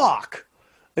fuck?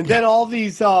 And then all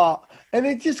these and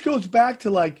it just goes back to,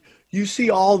 like, you see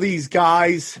all these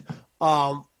guys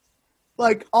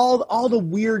like all the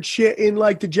weird shit in,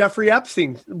 like, the Jeffrey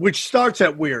Epstein, which starts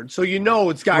at weird. So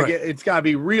it's got to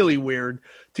be really weird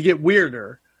to get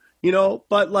weirder,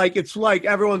 but like, it's like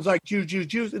everyone's like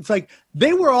Jews. It's like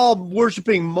they were all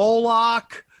worshiping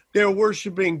Moloch. They're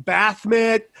worshiping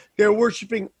Baphomet. They're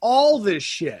worshiping all this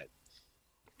shit.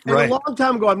 And a long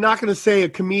time ago, I'm not going to say a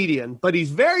comedian, but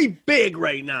he's very big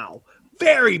right now.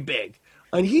 Very big.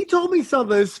 And he told me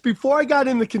something. This is before I got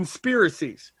into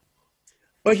conspiracies.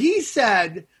 But he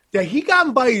said that he got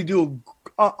invited to do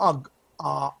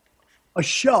a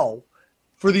show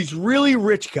for these really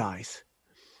rich guys,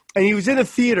 and he was in a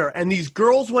theater, and these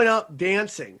girls went up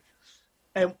dancing,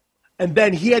 and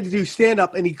then he had to do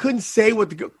stand-up, and he couldn't say what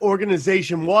the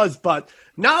organization was, but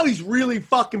now he's really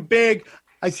fucking big.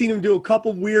 I've seen him do a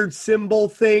couple weird symbol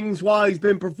things while he's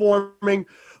been performing,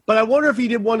 but I wonder if he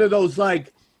did one of those,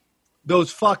 like,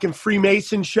 those fucking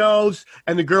Freemason shows,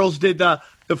 and the girls did the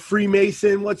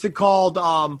Freemason, what's it called,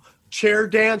 chair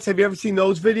dance. Have you ever seen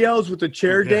those videos with the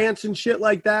chair dance and shit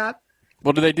like that?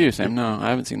 What do they do, Sam? No, I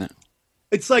haven't seen that.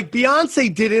 It's like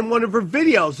Beyonce did in one of her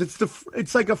videos.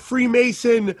 It's like a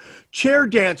Freemason chair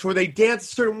dance where they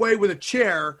dance a certain way with a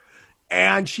chair,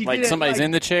 and she like did somebody's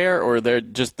in the chair, or they're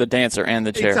just the dancer and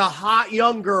the chair. It's a hot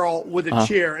young girl with a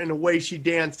chair and the way she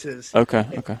dances. Okay.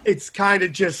 It's kind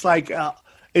of just like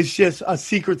it's just a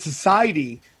secret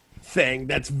society thing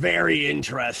that's very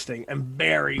interesting and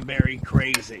very, very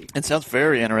crazy. It sounds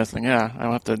very interesting. Yeah,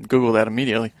 I'll have to Google that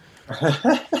immediately.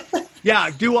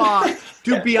 Yeah, do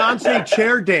Beyonce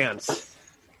chair dance.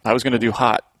 I was going to do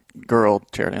hot girl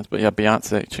chair dance, but yeah,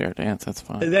 Beyonce chair dance. That's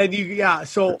fine. And then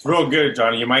so it's real good,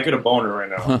 Johnny. You might get a boner right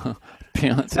now.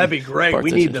 Beyonce. That'd be great.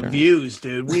 We need the views,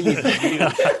 dude. We need the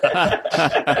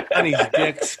views. And these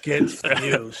dick skits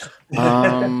views.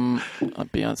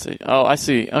 Beyonce. Oh, I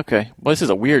see. Okay. Well, this is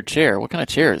a weird chair. What kind of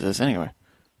chair is this anyway?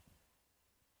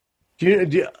 Do you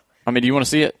want to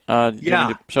see it? Yeah. You want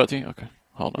me to show it to you? Okay.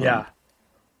 Hold on. Yeah.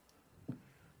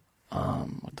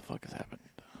 What the fuck has happened?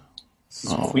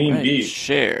 Queen Bee.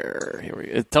 Share. Here we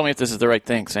go. Tell me if this is the right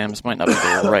thing, Sam. This might not be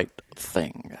the right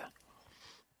thing.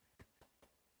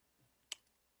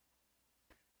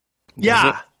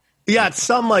 Yeah. Yeah, it's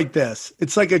something like this.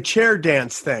 It's like a chair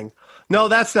dance thing. No,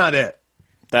 that's not it.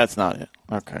 That's not it.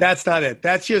 Okay. That's not it.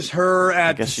 That's just her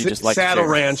at the Saddle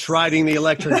Ranch riding the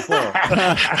electric bull.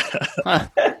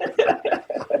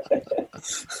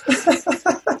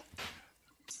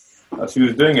 She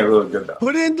was doing it really good, though.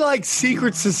 Put in, like,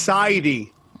 Secret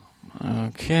Society.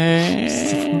 Okay.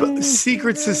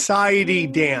 Secret Society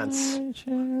dance.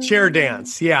 Chair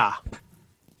dance, yeah.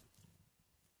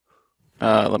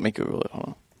 Let me Google it. Hold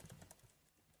on.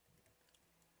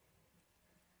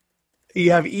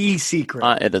 You have E-Secret.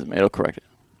 It doesn't matter. It'll correct it.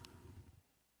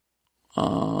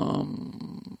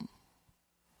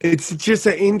 It's just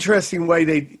an interesting way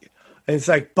and it's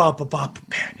like ba ba ba ba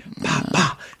ba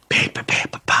ba ba ba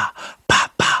ba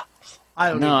ba ba. I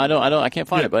don't know. I can't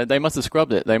find it, but they must have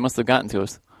scrubbed it. They must have gotten to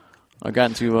us. Or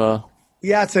gotten to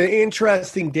Yeah, it's an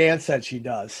interesting dance that she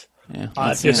does. Yeah.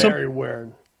 It's very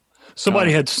weird.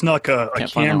 Somebody had snuck a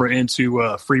camera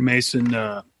into Freemason.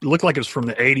 It looked like it was from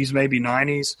the 80s, maybe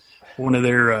 90s, one of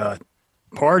their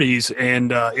parties,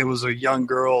 and it was a young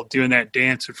girl doing that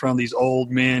dance in front of these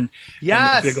old men.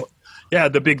 Yes.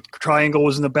 The big triangle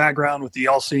was in the background with the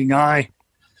all-seeing eye.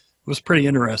 It was pretty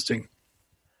interesting.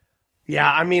 Yeah,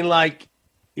 I mean, like,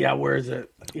 where is it?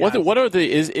 Yeah, what are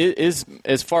the is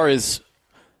as far as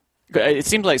it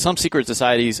seems like some secret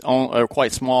societies are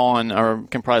quite small and are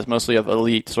comprised mostly of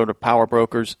elite sort of power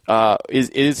brokers.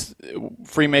 Is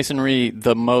Freemasonry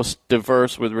the most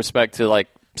diverse with respect to like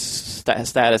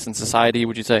status in society?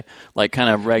 Would you say, like, kind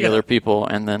of regular people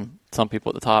and then some people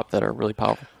at the top that are really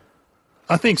powerful?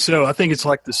 I think so. I think it's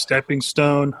like the stepping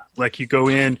stone. Like you go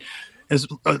in,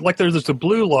 like there's the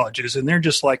blue lodges, and they're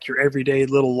just like your everyday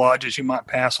little lodges you might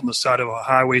pass on the side of a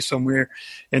highway somewhere,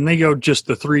 and they go just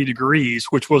the 3 degrees,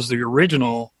 which was the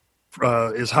original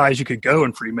as high as you could go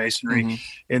in Freemasonry. Mm-hmm.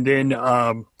 And then,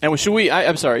 and should we?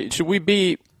 I'm sorry. Should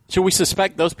we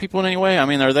suspect those people in any way? I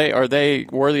mean, are they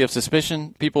worthy of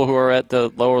suspicion? People who are at the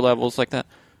lower levels like that?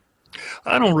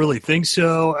 I don't really think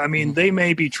so. I mean, they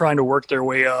may be trying to work their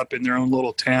way up in their own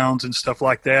little towns and stuff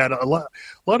like that. A lot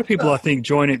of people, I think,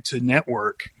 join it to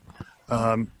network.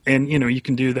 And, you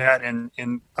can do that.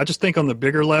 And I just think on the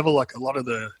bigger level, like a lot of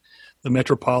the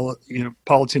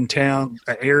metropolitan town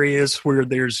areas where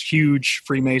there's huge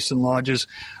Freemason lodges,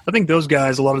 I think a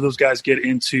lot of those guys get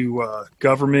into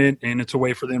government, and it's a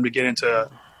way for them to get into,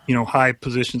 high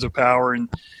positions of power in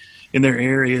their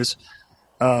areas.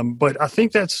 But I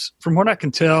think that's, from what I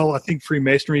can tell, I think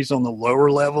Freemasonry is on the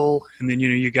lower level. And then,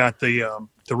 you got the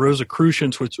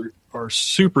Rosicrucians, which are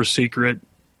super secret,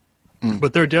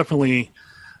 but they're definitely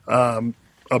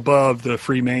above the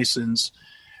Freemasons.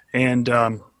 And,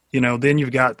 then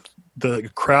you've got the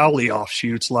Crowley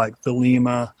offshoots like the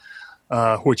Lima,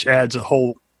 which adds a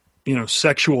whole,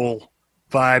 sexual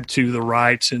vibe to the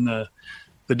rites and the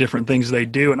different things they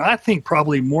do. And I think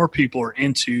probably more people are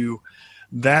into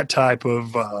that type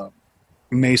of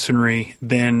masonry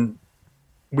than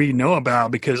we know about,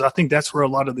 because I think that's where a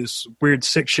lot of this weird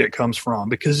sick shit comes from.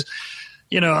 Because,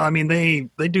 I mean,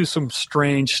 they do some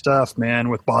strange stuff, man,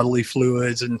 with bodily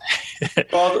fluids and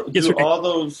do all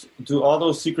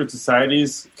those secret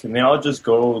societies, can they all just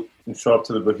go and show up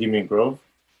to the Bohemian Grove?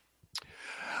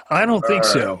 I don't think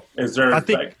so. Is there? I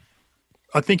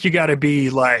think you got to be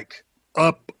like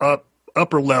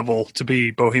upper level to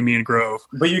be Bohemian Grove.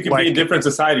 But you can be in different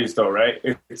societies, though, right?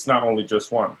 It's not only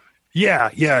just one. Yeah,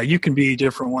 you can be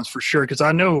different ones for sure. Because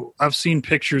I know I've seen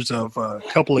pictures of a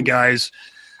couple of guys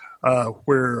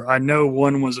where I know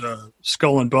one was a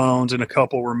Skull and Bones and a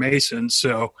couple were Masons.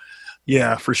 So,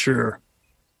 yeah, for sure.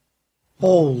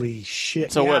 Holy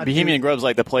shit! So what? Bohemian Grove's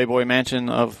like the Playboy Mansion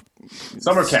of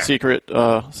summer camp secret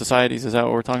societies. Is that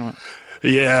what we're talking about?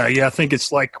 Yeah. I think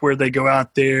it's like where they go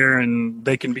out there and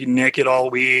they can be naked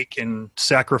all week and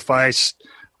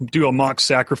do a mock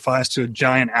sacrifice to a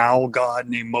giant owl god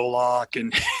named Moloch.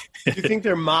 And do you think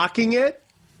they're mocking it,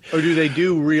 or do they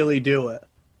really do it?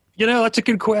 That's a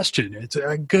good question. It's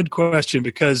a good question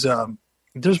because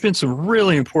there's been some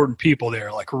really important people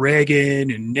there, like Reagan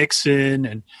and Nixon,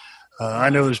 and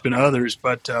I know there's been others,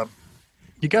 but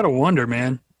you got to wonder,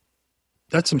 man.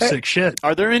 That's some sick shit.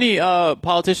 Are there any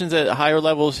politicians at higher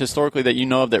levels historically that you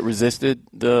know of that resisted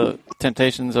the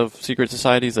temptations of secret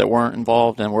societies, that weren't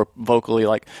involved and were vocally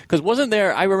like? Because wasn't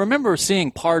there? I remember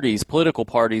seeing political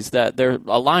parties, that their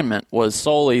alignment was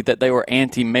solely that they were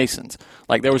anti-Masons.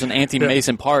 Like there was an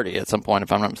anti-Mason party at some point,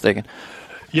 if I'm not mistaken.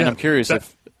 Yeah, and I'm curious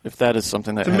if that is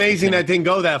something that. It's amazing that didn't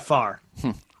go that far.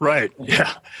 Right.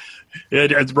 Yeah.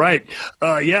 That's right.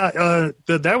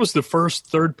 That was the first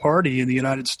third party in the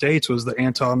United States, was the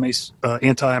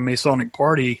anti-Masonic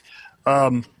party.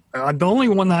 The only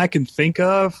one that I can think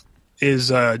of is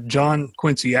John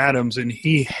Quincy Adams, and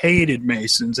he hated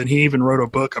Masons, and he even wrote a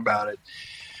book about it.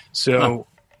 So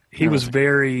he was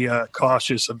very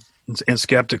cautious and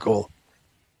skeptical.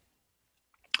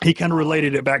 He kind of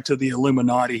related it back to the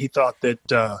Illuminati. He thought that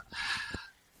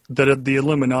the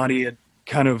Illuminati had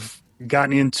kind of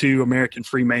gotten into American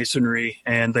Freemasonry,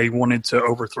 and they wanted to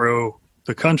overthrow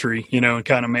the country, and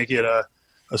kind of make it a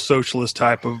socialist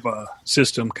type of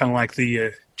system, kind of like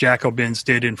the Jacobins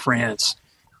did in France.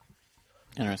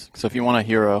 Interesting. So if you want a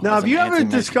hero, now have you ever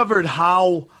discovered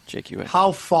how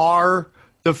far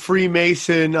the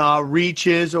Freemason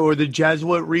reaches, or the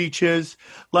Jesuit reaches?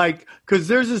 Like, because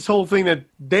there's this whole thing that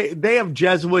they have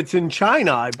Jesuits in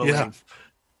China, I believe,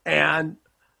 and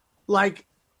like.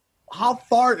 How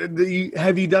far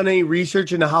have you done any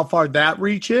research into how far that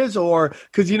reaches? Or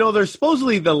because there's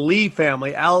supposedly the Lee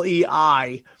family,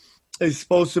 Lei, is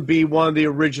supposed to be one of the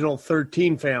original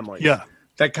 13 families. Yeah,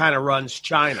 that kind of runs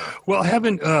China. Well, I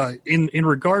haven't in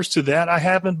regards to that. I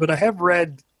haven't, but I have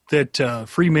read that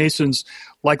Freemasons,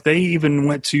 like they even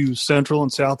went to Central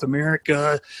and South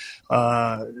America.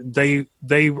 They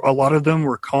a lot of them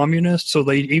were communists, so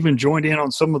they even joined in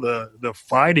on some of the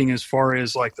fighting as far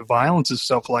as like the violence and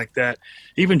stuff like that.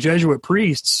 Even Jesuit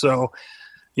priests. So,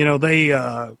 they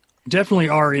definitely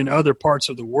are in other parts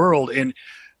of the world. And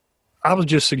I would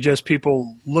just suggest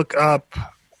people look up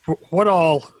what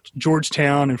all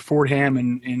Georgetown and Fordham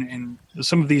and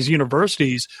some of these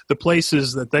universities, the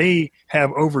places that they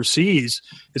have overseas.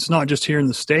 It's not just here in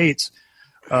the States.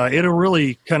 It'll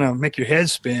really kind of make your head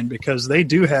spin because they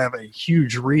do have a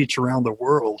huge reach around the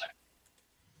world.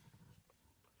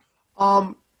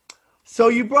 So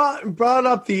you brought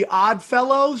up the Odd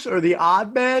Fellows or the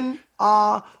Odd Men.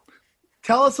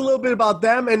 Tell us a little bit about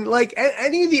them and like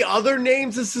any of the other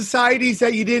names of societies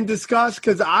that you didn't discuss,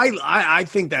 because I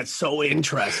think that's so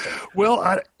interesting. Well,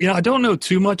 I don't know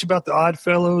too much about the Odd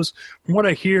Fellows. From what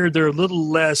I hear, they're a little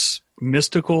less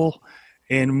mystical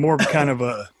and more kind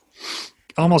of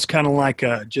almost kind of like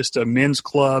just a men's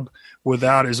club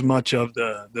without as much of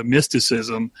the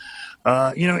mysticism.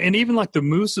 And even like the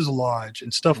Moose's Lodge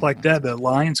and stuff like that, the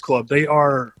Lions Club, they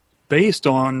are based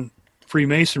on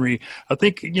Freemasonry. I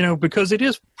think, because it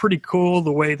is pretty cool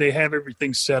the way they have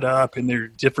everything set up and their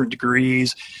different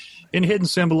degrees and hidden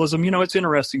symbolism. It's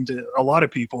interesting to a lot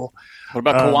of people. What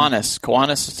about Kiwanis?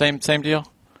 Kiwanis, same deal?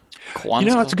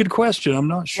 Kiwanis that's a good question. I'm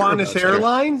not sure. Kiwanis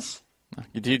Airlines?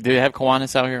 Do you have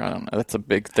Kiwanis out here? I don't know. That's a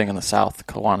big thing in the South,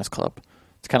 Kiwanis Club.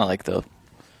 It's kind of like the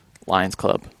Lions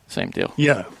Club. Same deal.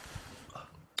 Yeah.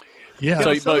 Yeah.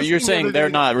 So, but you're saying they're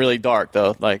not really dark,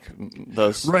 though, like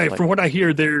those. Right. Like, from what I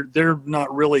hear, they're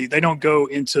not really. They don't go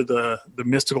into the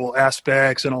mystical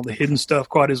aspects and all the hidden stuff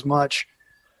quite as much.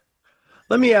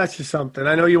 Let me ask you something.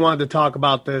 I know you wanted to talk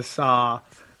about this.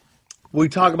 We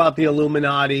talk about the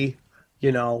Illuminati,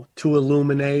 to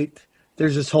illuminate.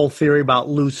 There's this whole theory about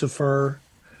Lucifer,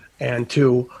 and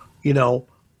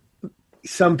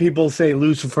some people say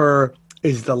Lucifer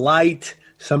is the light.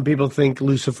 Some people think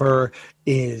Lucifer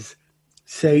is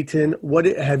Satan. What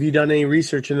have you done any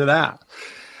research into that?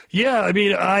 Yeah, I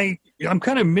mean, I'm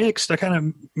kind of mixed. I kind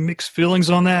of mixed feelings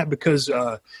on that because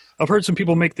I've heard some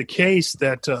people make the case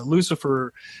that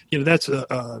Lucifer, that's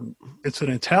it's an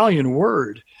Italian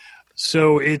word,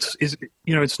 so it's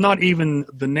not even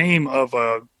the name of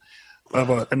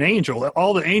an angel.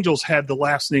 All the angels had the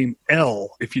last name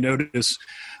L, if you notice,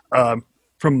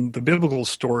 from the biblical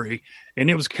story, and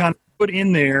it was kind of put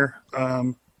in there.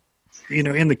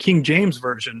 In the King James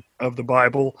version of the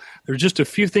Bible, there's just a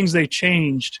few things they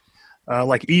changed,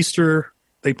 like Easter.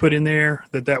 They put in there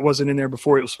that wasn't in there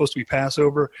before. It was supposed to be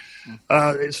Passover.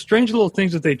 It's strange little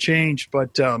things that they changed,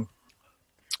 but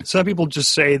some people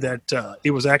just say that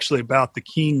it was actually about the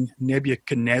king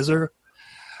Nebuchadnezzar,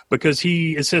 because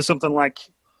it says something like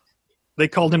they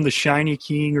called him the shiny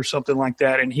king or something like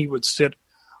that, and he would sit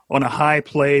on a high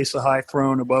place, a high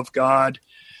throne above God.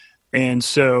 And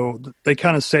so they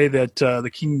kind of say that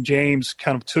the King James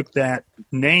kind of took that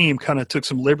name, kind of took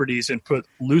some liberties and put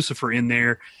Lucifer in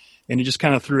there, and it just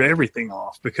kind of threw everything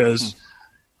off, because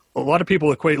a lot of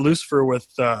people equate Lucifer with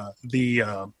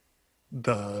the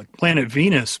planet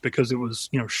Venus because it was,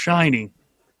 shining.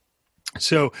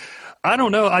 So I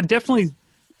don't know.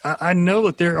 I know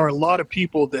that there are a lot of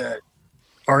people that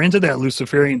are into that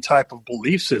Luciferian type of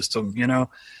belief system.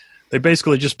 They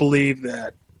basically just believe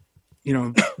that,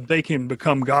 they can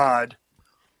become God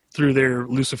through their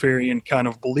Luciferian kind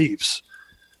of beliefs.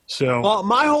 So, well,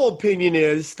 my whole opinion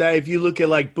is that if you look at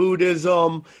like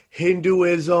Buddhism,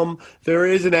 Hinduism, there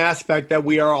is an aspect that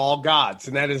we are all gods,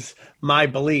 and that is my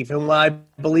belief. And what I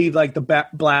believe, like the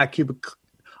black cube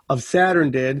of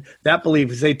Saturn did, that belief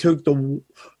is they took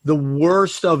the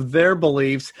worst of their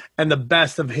beliefs and the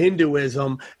best of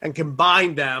Hinduism and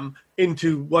combined them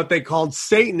into what they called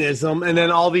Satanism, and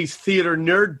then all these theater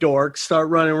nerd dorks start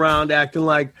running around acting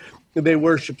like they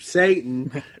worship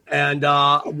Satan, and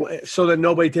so that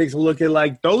nobody takes a look at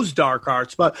like those dark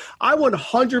arts. But I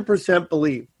 100%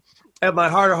 believe, at my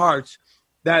heart of hearts,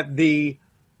 that the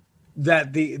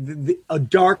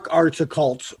dark arts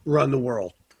occults run the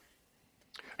world.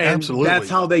 And absolutely, that's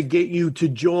how they get you to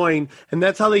join, and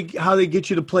that's how they get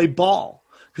you to play ball,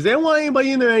 because they don't want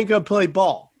anybody in there who ain't gonna play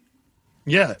ball.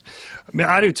 Yeah, I mean,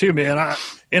 I do too, man.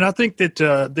 I think that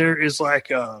there is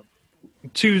like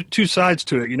two sides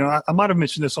to it. I might have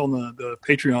mentioned this on the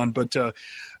Patreon, but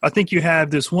I think you have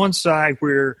this one side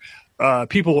where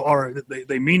people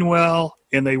they mean well,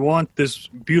 and they want this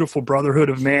beautiful brotherhood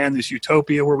of man, this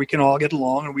utopia where we can all get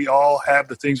along and we all have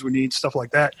the things we need, stuff like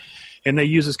that. And they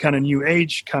use this kind of new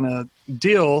age kind of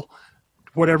deal,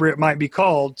 whatever it might be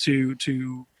called,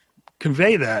 to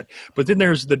convey that. But then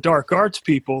there's the dark arts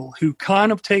people who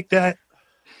kind of take that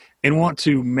and want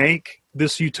to make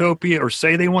this utopia, or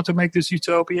say they want to make this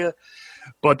utopia,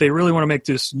 but they really want to make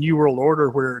this new world order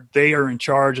where they are in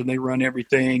charge and they run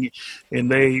everything,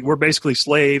 and we're basically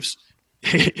slaves,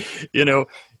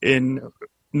 in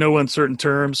no uncertain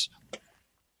terms.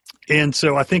 And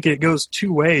so I think it goes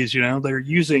two ways. They're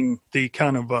using the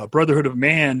kind of brotherhood of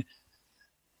man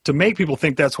to make people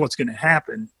think that's what's going to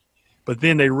happen, but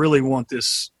then they really want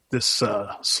this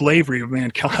slavery of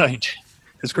mankind.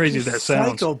 As crazy as that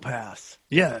sounds, psychopaths.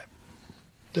 Yeah,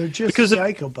 they're just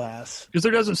psychopaths. Because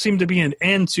there doesn't seem to be an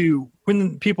end to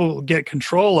when people get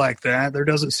control like that. There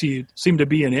doesn't seem to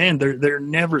be an end. They're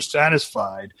never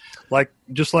satisfied.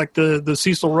 Just like the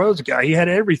Cecil Rhodes guy, he had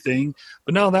everything,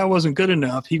 but no, that wasn't good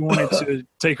enough. He wanted to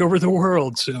take over the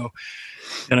world. So,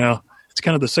 it's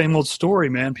kind of the same old story,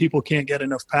 man. People can't get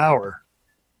enough power.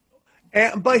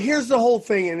 But here's the whole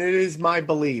thing, and it is my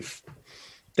belief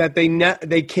that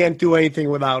they can't do anything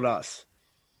without us,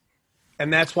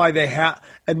 and that's why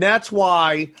and that's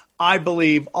why I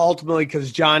believe ultimately,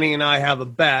 because Johnny and I have a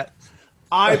bet,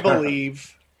 I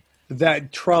believe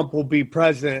that Trump will be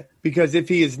president, because if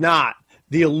he is not,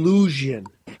 the illusion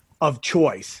of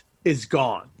choice is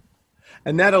gone.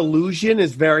 And that illusion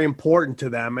is very important to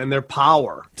them and their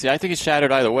power. See, I think it's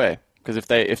shattered either way, because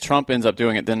if Trump ends up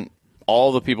doing it, then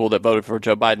all the people that voted for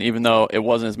Joe Biden, even though it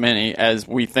wasn't as many as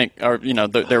we think, or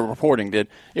their reporting did,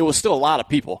 it was still a lot of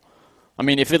people. I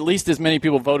mean, if at least as many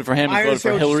people voted for him as voted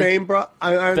for Hillary, saying, bro.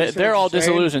 They're all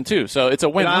disillusioned too. So it's a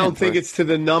win-win. But I don't think it's to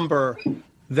the number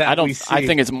that we see. I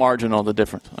think it's marginal, the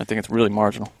difference. I think it's really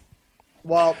marginal.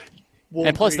 Well,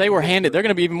 and plus they were handed. They're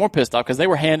going to be even more pissed off because they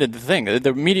were handed the thing.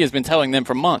 The media has been telling them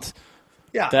for months.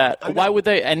 Yeah. Why would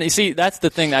they? And you see, that's the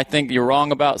thing I think you're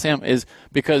wrong about, Sam, is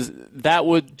because that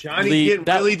would Johnny's getting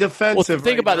really defensive. Well,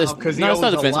 think about this, because he owes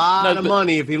a lot of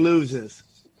money if he loses.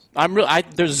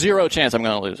 There's zero chance I'm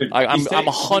going to lose. I'm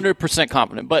 100%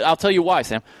 confident. But I'll tell you why,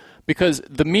 Sam. Because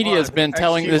the media has been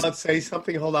telling this. Let's say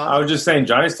something. Hold on. I was just saying,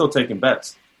 Johnny's still taking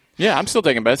bets. Yeah, I'm still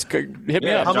taking bets. Hit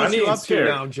me up. How much Johnny you ain't up to scared.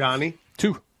 now, Johnny?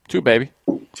 Two, baby.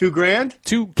 $2,000?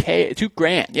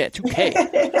 $2,000. Yeah,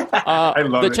 $2,000. I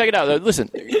love it. Check it out. Listen,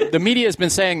 the media has been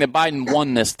saying that Biden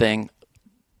won this thing,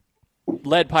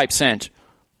 lead pipe cinch,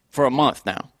 for a month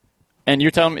now. And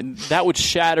you're telling me that would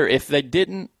shatter, if they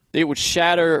didn't, it would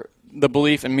shatter the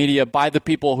belief in media by the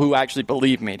people who actually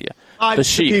believe media. The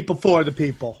sheep. The people for the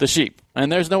people. The sheep.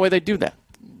 And there's no way they do that.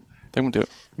 They won't do it.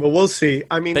 Well, we'll see.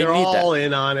 I mean, they're need all that.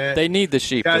 in on it. They need the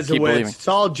sheep to keep believing. It's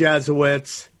all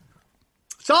Jesuits.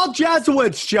 It's all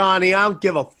Jesuits, Johnny. I don't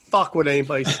give a fuck what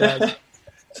anybody says.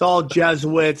 It's all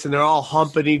Jesuits, and they're all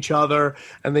humping each other,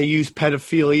 and they use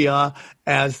pedophilia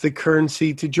as the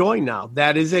currency to join now.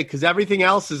 That is it, because everything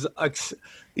else is,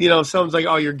 someone's like,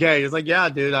 oh, you're gay. It's like, yeah,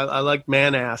 dude, I like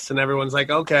man-ass. And everyone's like,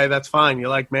 okay, that's fine. You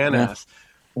like man-ass.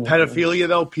 Yeah. Pedophilia,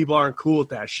 though, people aren't cool with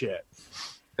that shit.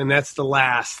 And that's the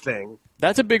last thing.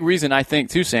 That's a big reason, I think,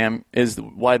 too, Sam, is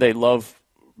why they love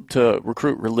to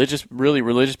recruit really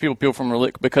religious people from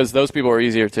religion, because those people are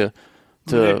easier to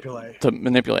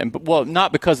manipulate. Well,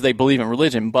 not because they believe in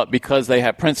religion, but because they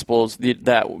have principles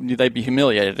that they'd be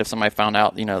humiliated if somebody found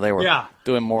out, they were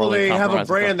doing morally. Well, they have a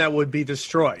brand that would be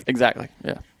destroyed. Exactly.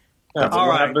 Yeah. All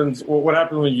right. What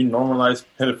happens when you normalize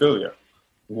pedophilia?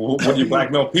 What do you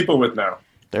blackmail people with now?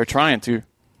 They're trying to.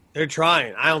 They're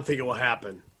trying. I don't think it will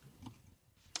happen.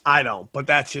 I don't, but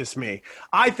that's just me.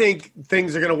 I think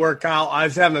things are going to work out. I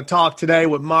was having a talk today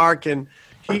with Mark, and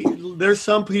there's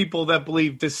some people that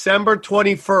believe December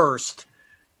 21st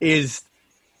is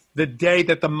the day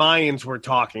that the Mayans were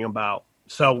talking about.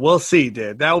 So we'll see,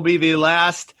 dude. That will be the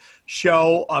last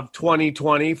show of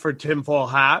 2020 for Tinfoil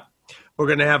Hat. We're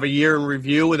going to have a year in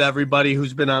review with everybody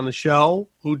who's been on the show,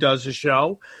 who does the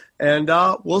show, and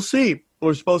we'll see.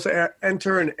 We're supposed to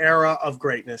enter an era of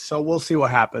greatness, so we'll see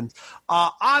what happens.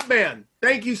 Odd Man,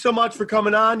 thank you so much for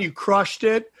coming on. You crushed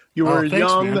it. You were a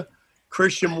young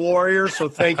Christian warrior, so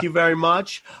thank you very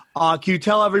much. Can you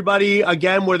tell everybody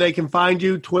again where they can find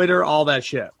you, Twitter, all that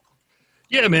shit?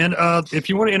 Yeah, man. If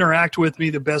you want to interact with me,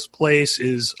 the best place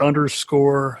is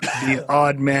 _the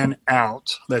Odd Man Out.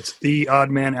 That's the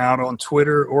Odd Man Out on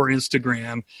Twitter or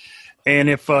Instagram. And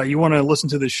if you want to listen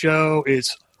to the show,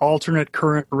 it's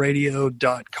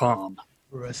alternatecurrentradio.com.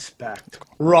 Respect.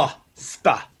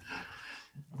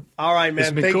 All right,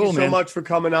 man. Thank you so much for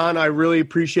coming on. I really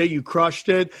appreciate you. Crushed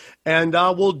it. And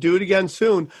we'll do it again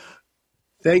soon.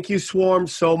 Thank you, Swarm,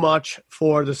 so much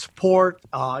for the support.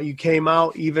 You came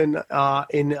out even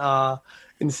in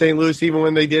St. Louis, even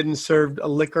when they didn't serve a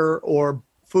liquor or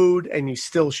food, and you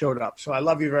still showed up. So I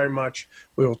love you very much.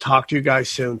 We will talk to you guys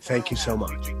soon. Thank you so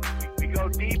much. We go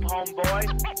deep, homeboy.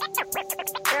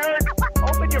 Aaron,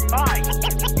 open your mind.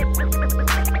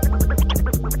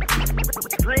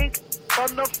 Drink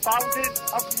from the fountain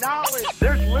of knowledge.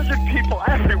 There's lizard people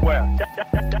everywhere.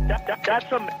 That's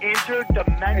some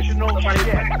interdimensional shit.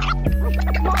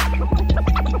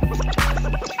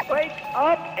 Wake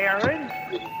up, Aaron.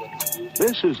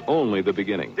 This is only the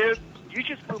beginning. Dude, you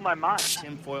just blew my mind.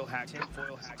 Tinfoil hat.